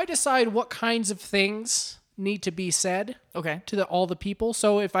council? I decide what kinds of things need to be said Okay. to all the people.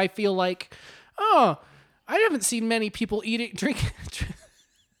 So if I feel like, oh, I haven't seen many people drinking.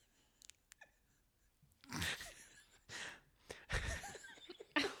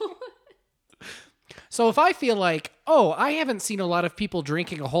 So if I feel like, oh, I haven't seen a lot of people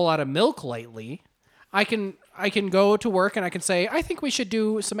drinking a whole lot of milk lately, I can go to work and I can say, I think we should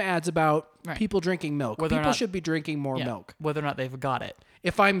do some ads about Right. people drinking milk. Whether or People not- should be drinking more Yeah, milk. whether or not they've got it.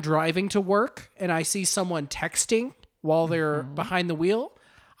 If I'm driving to work and I see someone texting while they're behind the wheel,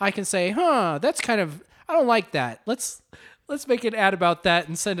 I can say, that's kind of, I don't like that. Let's make an ad about that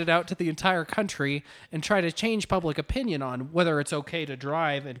and send it out to the entire country and try to change public opinion on whether it's okay to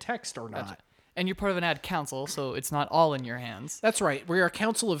drive and text or not. And you're part of an ad council, so it's not all in your hands. That's right. We're a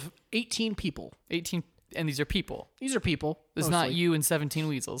council of 18 people. 18, and these are people. These are people. It's not mostly. you and 17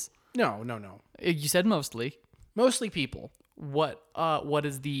 weasels. No. You said mostly. Mostly people. What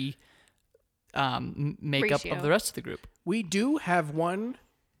is the makeup of Ratio. the rest of the group? We do have one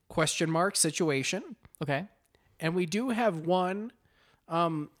question mark situation. Okay. And we do have one.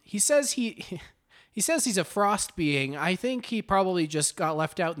 He says he's a frost being. I think he probably just got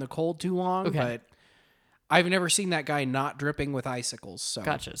left out in the cold too long. Okay. But I've never seen that guy not dripping with icicles. So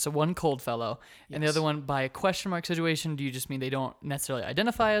Gotcha. So one cold fellow, and the other one by a question mark situation. Do you just mean they don't necessarily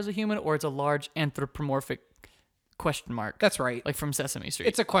identify as a human, or it's a large anthropomorphic question mark, that's right. like from Sesame Street?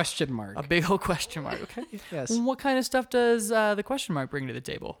 It's a question mark. a big old question mark. Okay. Yes. What kind of stuff does the question mark bring to the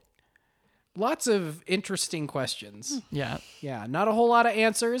table? Lots of interesting questions. Yeah. Yeah, not a whole lot of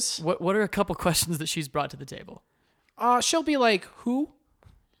answers. What are a couple questions that she's brought to the table? She'll be like, "Who?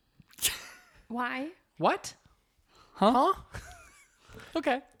 Why? What? Huh? Huh?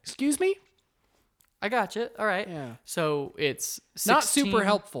 Okay. Excuse me?" I got you. All right. Yeah. So it's 16, Not super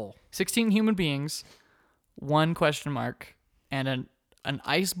helpful. 16 human beings, one question mark, and an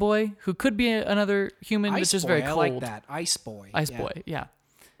ice boy who could be another human that's Ice just boy, very I cold. like that. Ice boy. Ice Yeah. boy. Yeah.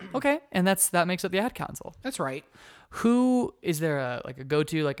 Okay. And that makes up the ad council. That's right. Who is there a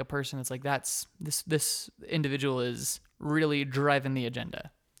go-to, like a person that's like, that's this individual is really driving the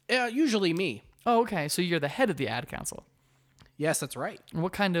agenda? Usually me. Oh, okay. So you're the head of the ad council. Yes, that's right.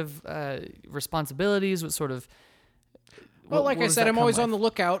 What kind of responsibilities? What sort of? Well, what like I does said, that I'm come always on with? the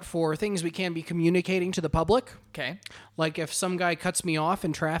lookout for things we can be communicating to the public. Okay. Like if some guy cuts me off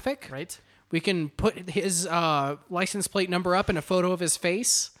in traffic, Right. we can put his license plate number up and a photo of his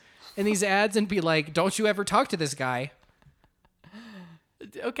face in these ads and be like, "Don't you ever talk to this guy."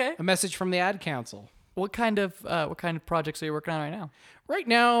 Okay. A message from the ad council. What kind of projects are you working on right now? Right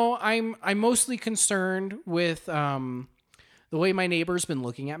now, I'm mostly concerned with the way my neighbor's been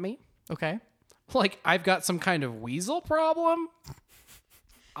looking at me. Okay. Like I've got some kind of weasel problem.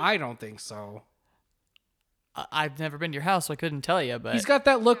 I don't think so. I've never been to your house, so I couldn't tell you, but He's got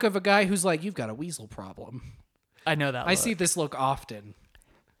that look of a guy who's like, "You've got a weasel problem." I know that. I see this look often.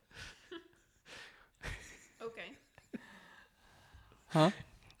 Okay. Huh?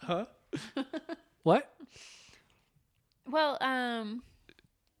 What? Well,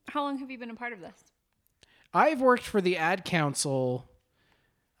 how long have you been a part of this? I've worked for the ad council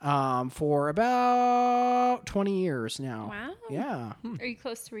for about 20 years now. Wow. Yeah. Are you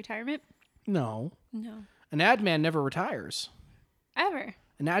close to retirement? No. No. An ad man never retires. Ever?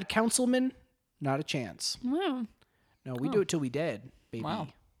 An ad councilman, not a chance. Wow. No, we do it till we dead, baby. Wow.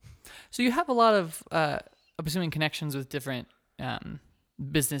 So you have a lot of, I'm assuming, connections with different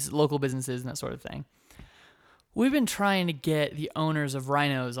local businesses and that sort of thing. We've been trying to get the owners of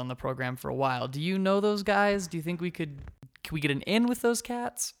rhinos on the program for a while. Do you know those guys? Do you think can we get an in with those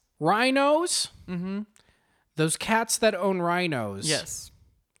cats? Rhinos? Mm-hmm. Those cats that own rhinos. Yes.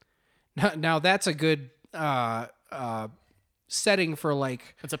 Now that's a good setting for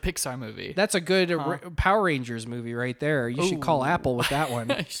like. It's a Pixar movie. That's a good Power Rangers movie right there. You should call Ooh. Apple with that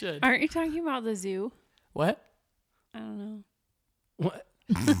one. I should. Aren't you talking about the zoo? What? I don't know. What?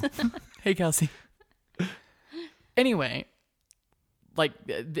 Hey, Kelsey. Anyway, like,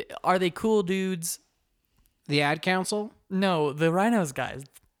 are they cool dudes? The ad council? No, the rhinos guys.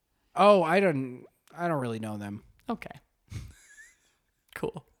 Oh, I don't really know them. Okay.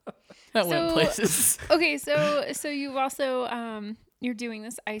 Cool. That went places. Okay, so you've also you're doing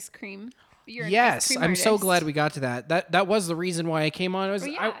this ice cream. You're an ice Yes, cream I'm so artist. glad we got to that. That was the reason why I came on.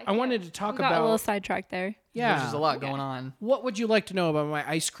 I wanted to talk We got a little about sidetracked there. yeah. There's a lot going on. What would you like to know about my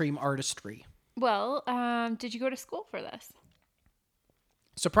ice cream artistry? Well, did you go to school for this?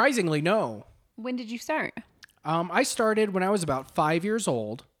 Surprisingly, no. When did you start? I started when I was about 5 years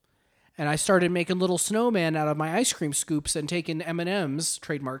old, and I started making little snowmen out of my ice cream scoops and taking M&Ms,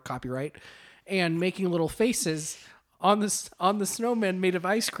 trademark copyright, and making little faces on the snowmen made of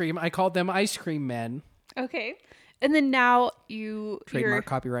ice cream. I called them ice cream men. Okay, and then now Trademark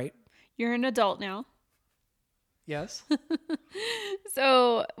copyright. you're an adult now. Yes.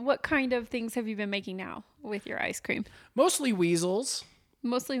 So, what kind of things have you been making now with your ice cream? Mostly weasels.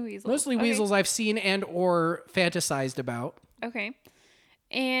 Mostly weasels. Mostly Okay. weasels I've seen and or fantasized about. Okay.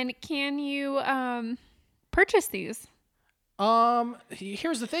 And can you purchase these?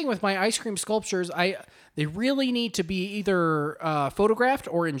 Here's the thing with my ice cream sculptures, they really need to be either photographed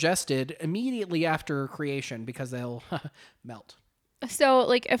or ingested immediately after creation because they'll melt. So,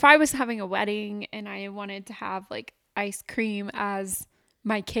 like, if I was having a wedding and I wanted to have like ice cream as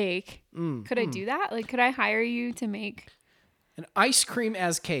my cake, could I do that? Like, could I hire you to make? An ice cream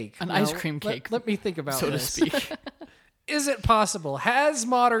as cake. An ice cream cake, Let me think about so to this. speak. Is it possible? Has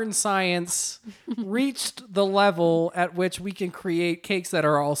modern science reached the level at which we can create cakes that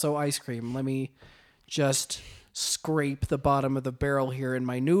are also ice cream? Let me just scrape the bottom of the barrel here in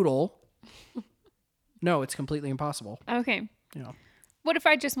my noodle. No, it's completely impossible. Okay. Yeah. What if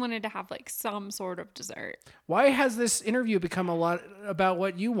I just wanted to have like some sort of dessert? Why has this interview become a lot about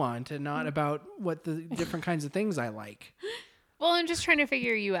what you want and not about what the different kinds of things I like? Well, I'm just trying to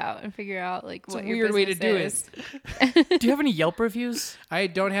figure you out and figure out like It's what a your weird way to do business it. is. Do you have any Yelp reviews? I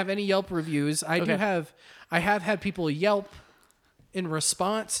don't have any Yelp reviews. I have had people Yelp in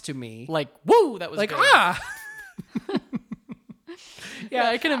response to me. Like, woo, that was Like, good. Yeah,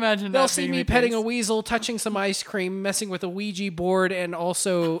 I can imagine they'll that see being me the petting case. a weasel, touching some ice cream, messing with a Ouija board, and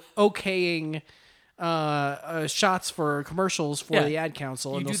also okaying shots for commercials for Yeah. the ad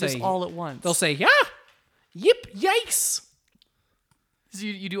council. You And do they'll this say, all at once. They'll say, yeah, yip, yikes. So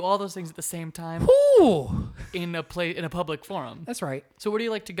you do all those things at the same time Ooh, in a public forum. that's right. So where do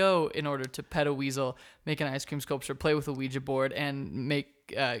you like to go in order to pet a weasel, make an ice cream sculpture, play with a Ouija board, and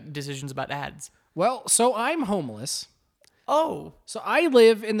make decisions about ads? Well, so I'm homeless. Oh, So I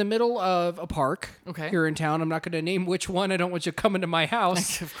live in the middle of a park Okay. here in town. I'm not going to name which one. I don't want you coming to my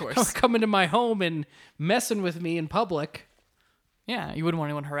house. Of course. Don't come into my home and messing with me in public. yeah. You wouldn't want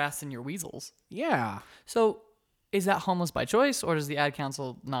anyone harassing your weasels. Yeah. So is that homeless by choice, or does the ad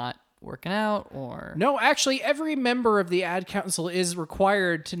council not working out, or No, actually, every member of the ad council is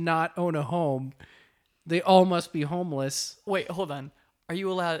required to not own a home. They all must be homeless. Wait, hold on. Are you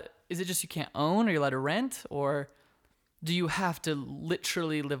allowed? Is it just you can't own? Are you allowed to rent, or do you have to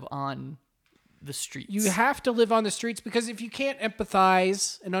literally live on the streets? You have to live on the streets because if you can't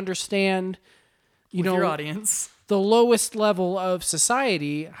empathize and understand, with your audience. the lowest level of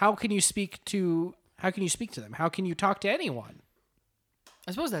society, how can you speak to How can you speak to them? How can you talk to anyone?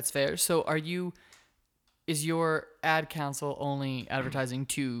 I suppose that's fair. So is your ad council only advertising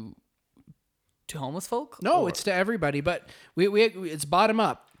to homeless folk? No, Or- it's to everybody, but we it's bottom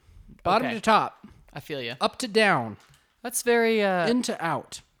up. Bottom Okay. to top, I feel you. up to down, That's very in to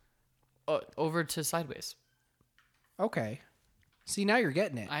out. over to sideways. Okay. See, now you're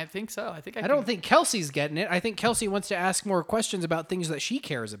getting it. I think so. I don't think Kelsey's getting it. I think Kelsey wants to ask more questions about things that she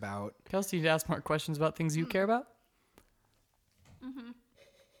cares about. Kelsey, you ask more questions about things you care about.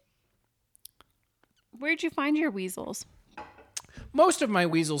 Where'd you find your weasels? Most of my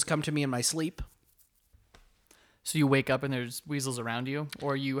weasels come to me in my sleep. So you wake up and there's weasels around you,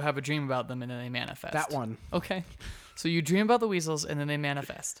 or you have a dream about them and then they manifest. That one. Okay. So you dream about the weasels and then they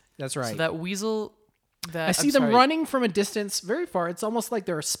manifest. That's right. So that weasel that I see them running from a distance very far. It's almost like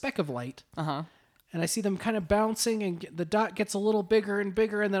they're a speck of light. Uh-huh. And I see them kind of bouncing, and the dot gets a little bigger and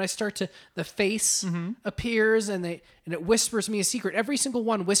bigger, and then I start to the face appears, and it whispers me a secret. Every single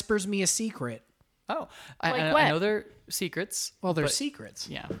one whispers me a secret. Oh, Like I what? know they're secrets. Well, they're but- secrets.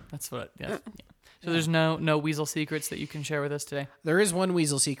 Yeah, that's what. Yeah. So there's no weasel secrets that you can share with us today. There is one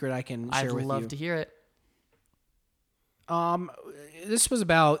weasel secret I can share I'd with love you. to hear it. This was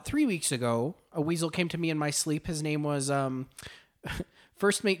about 3 weeks ago. A weasel came to me in my sleep. His name was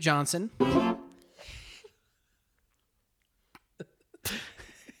First Mate Johnson.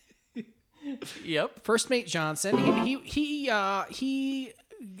 Yep. First Mate Johnson. He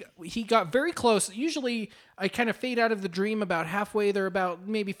got very close. Usually I kind of fade out of the dream about halfway. They're about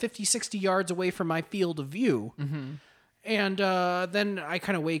maybe 50, 60 yards away from my field of view. Mm-hmm. And then I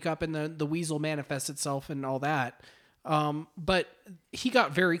kind of wake up and the weasel manifests itself and all that. But he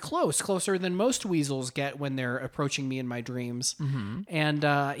got very close, closer than most weasels get when they're approaching me in my dreams. Mm-hmm.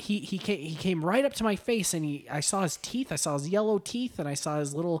 And he came right up to my face, and I saw his teeth. I saw his yellow teeth, and I saw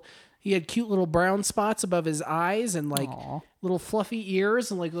his he had cute little brown spots above his eyes, and like little fluffy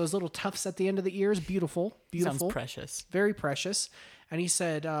ears, and like those little tufts at the end of the ears. Beautiful. Sounds precious. Very precious. And he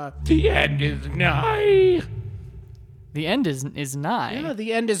said, "The end is nigh." The end is nigh. Yeah,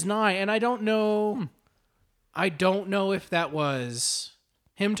 the end is nigh, and I don't know. I don't know if that was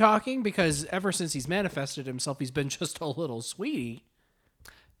him talking, because ever since he's manifested himself, he's been just a little sweetie.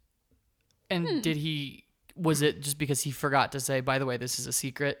 And was it just because he forgot to say, by the way, this is a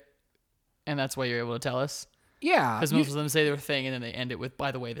secret, and that's why you're able to tell us? Yeah, Because most of them say their thing, and then they end it with,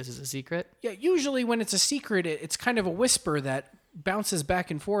 by the way, this is a secret. yeah. Usually, when it's a secret, it's kind of a whisper that bounces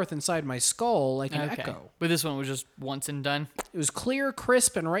back and forth inside my skull like an echo. But this one was just once and done. It was clear,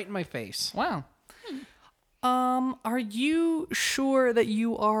 crisp, and right in my face. Wow. Are you sure that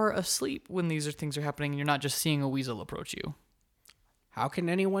you are asleep when these things are happening and you're not just seeing a weasel approach you? How can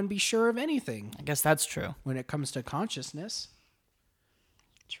anyone be sure of anything I guess that's true. when it comes to consciousness?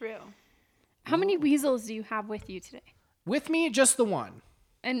 True. How many weasels do you have with you today? With me, just the one.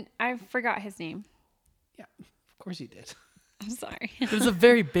 And I forgot his name. Yeah, of course you did. I'm sorry. There's a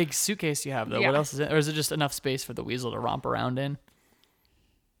very big suitcase you have, though. Yeah. What else is it? Or is it just enough space for the weasel to romp around in?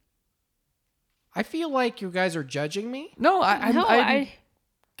 I feel like you guys are judging me. No, I'm I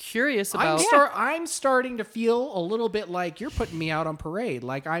curious about. I'm starting to feel a little bit like you're putting me out on parade,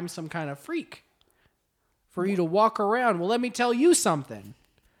 like I'm some kind of freak for you to walk around. Well, let me tell you something.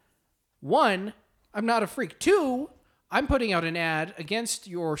 One, I'm not a freak. Two, I'm putting out an ad against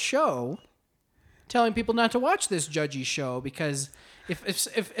your show telling people not to watch this judgy show, because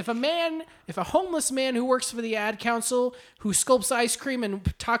if a homeless man who works for the ad council, who sculpts ice cream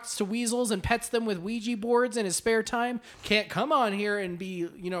and talks to weasels and pets them with Ouija boards in his spare time, can't come on here and be,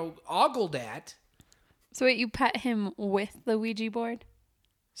 ogled at. So wait, you pet him with the Ouija board?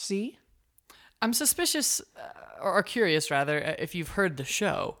 See? I'm suspicious, or curious rather, if you've heard the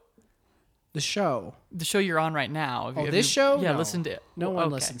show. The show. The show you're on right now. Have This show? Yeah, No. listen to it. No one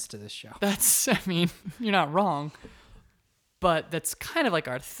Okay. listens to this show. That's, you're not wrong. But that's kind of like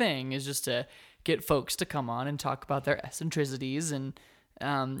our thing, is just to get folks to come on and talk about their eccentricities and,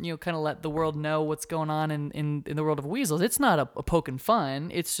 kind of let the world know what's going on in the world of weasels. It's not a poke and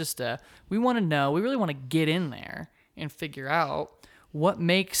fun. It's just we want to know, we really want to get in there and figure out what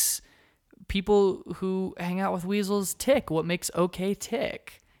makes people who hang out with weasels tick, what makes OK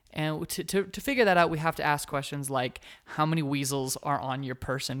tick. And to figure that out, we have to ask questions like, how many weasels are on your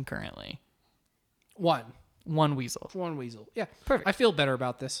person currently? One weasel. weasel. Yeah. Perfect. I feel better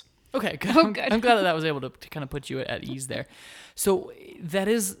about this. Okay, good. Oh, good. I'm glad that was able to kind of put you at ease there. So that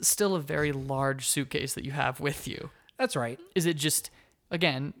is still a very large suitcase that you have with you. That's right. Is it just,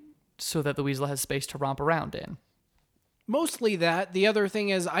 again, so that the weasel has space to romp around in? Mostly that. The other thing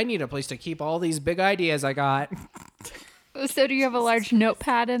is I need a place to keep all these big ideas I got. So do you have a large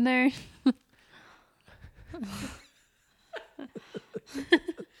notepad in there?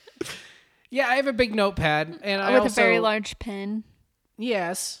 Yeah, I have a big notepad, and I With also a very large pen.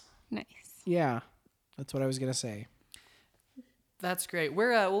 yes, Nice. yeah, that's what I was gonna say. That's great.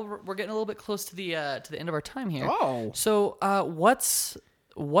 We're getting a little bit close to the end of our time here. Oh. So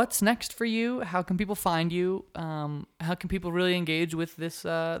what's next for you? How can people find you? How can people really engage with this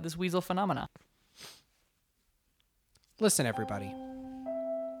weasel phenomena? Listen, everybody.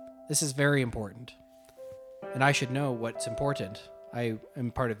 This is very important, and I should know what's important. I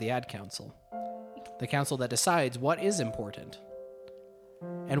am part of the ad council, the council that decides what is important.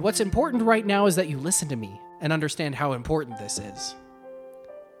 And what's important right now is that you listen to me and understand how important this is.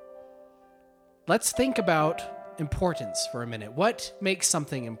 Let's think about importance for a minute. What makes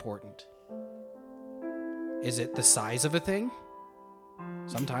something important? Is it the size of a thing?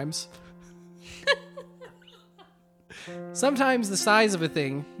 Sometimes. Sometimes the size of a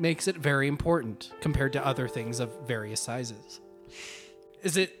thing makes it very important compared to other things of various sizes.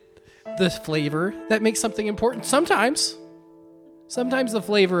 Is it the flavor that makes something important? Sometimes. Sometimes the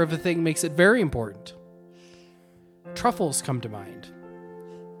flavor of a thing makes it very important. Truffles come to mind.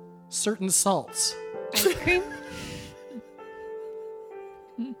 Certain salts. Ice cream?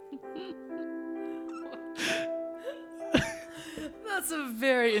 That's a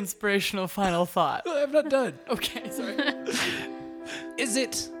very inspirational final thought. I'm not done. Okay, sorry. Is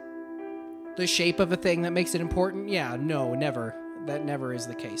it the shape of a thing that makes it important? Yeah, no, never. That never is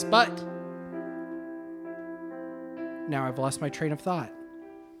the case. But now I've lost my train of thought.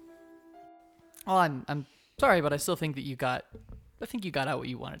 Well, I'm sorry, but I still think that you got out what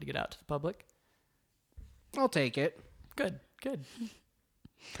you wanted to get out to the public. I'll take it. Good.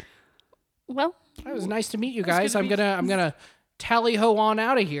 Well, It was nice to meet you It was guys. good to I'm gonna tally ho on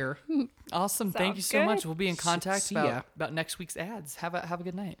out of here. Awesome. Thank you Sounds so good. much. We'll be in contact See ya. about next week's ads. Have a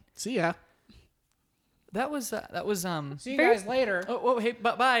good night. See ya. That was See you Very- guys later. Oh, hey,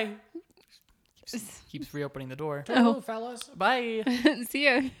 bye. Keeps reopening the door. Toodaloo, fellas. Bye. see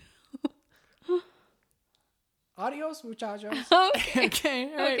ya. Adios, muchachos. Okay. Okay.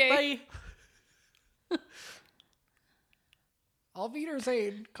 All right. Okay. Bye. Auf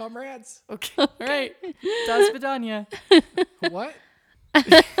Wiedersehen, comrades. Okay. All right. Das Vidania. What?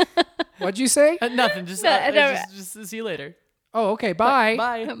 What'd you say? Nothing. Just, No, just see you later. Oh, okay. Bye.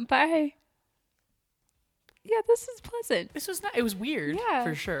 Bye. Bye. Yeah, this is pleasant. This was not. It was weird. Yeah.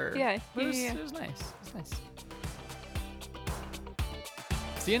 For sure. Yeah, But yeah. it was nice. It was nice.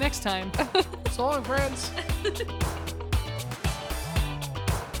 See you next time. So long, friends.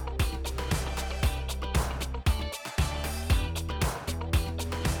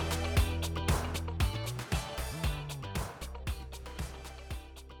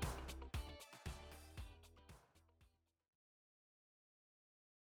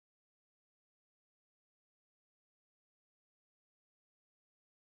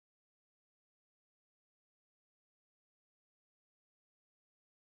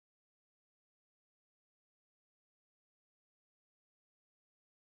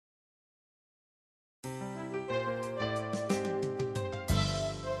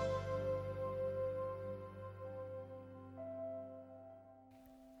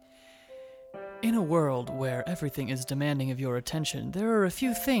 In a world where everything is demanding of your attention, there are a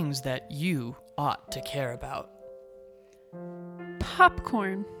few things that you ought to care about.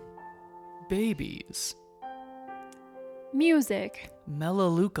 Popcorn. Babies. Music.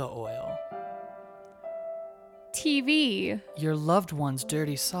 Melaleuca oil. TV. Your loved one's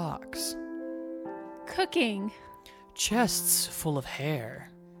dirty socks. Cooking. Chests full of hair.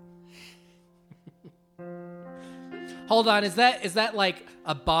 Hold on, is that like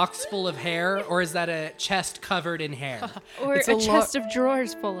a box full of hair, or is that a chest covered in hair? Or It's a a chest of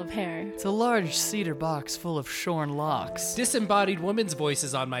drawers full of hair. It's a large cedar box full of shorn locks. Disembodied woman's voice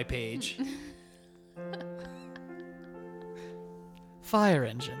is on my page. Fire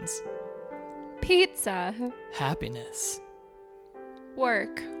engines. Pizza. Happiness.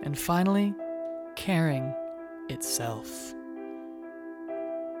 Work. And finally, caring itself.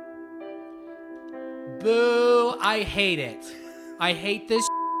 Boo! I hate it. I hate this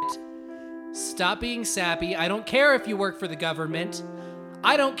shit. Stop being sappy. I don't care if you work for the government.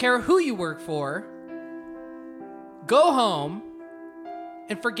 I don't care who you work for. Go home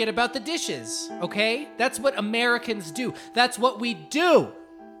and forget about the dishes, okay? That's what Americans do. That's what we do.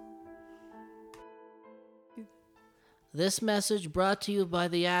 This message brought to you by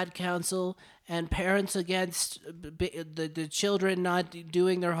the Ad Council and Parents Against the children not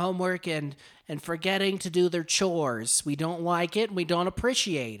doing their homework and forgetting to do their chores. We don't like it and we don't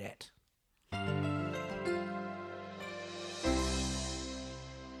appreciate it.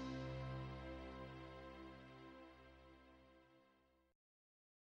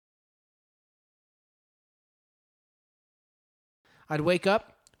 I'd wake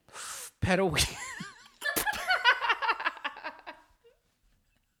up, pet a wheel.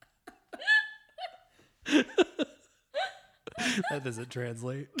 That doesn't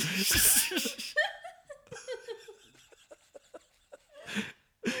translate.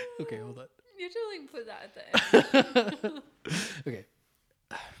 Okay, hold on. You have to like put that at the end.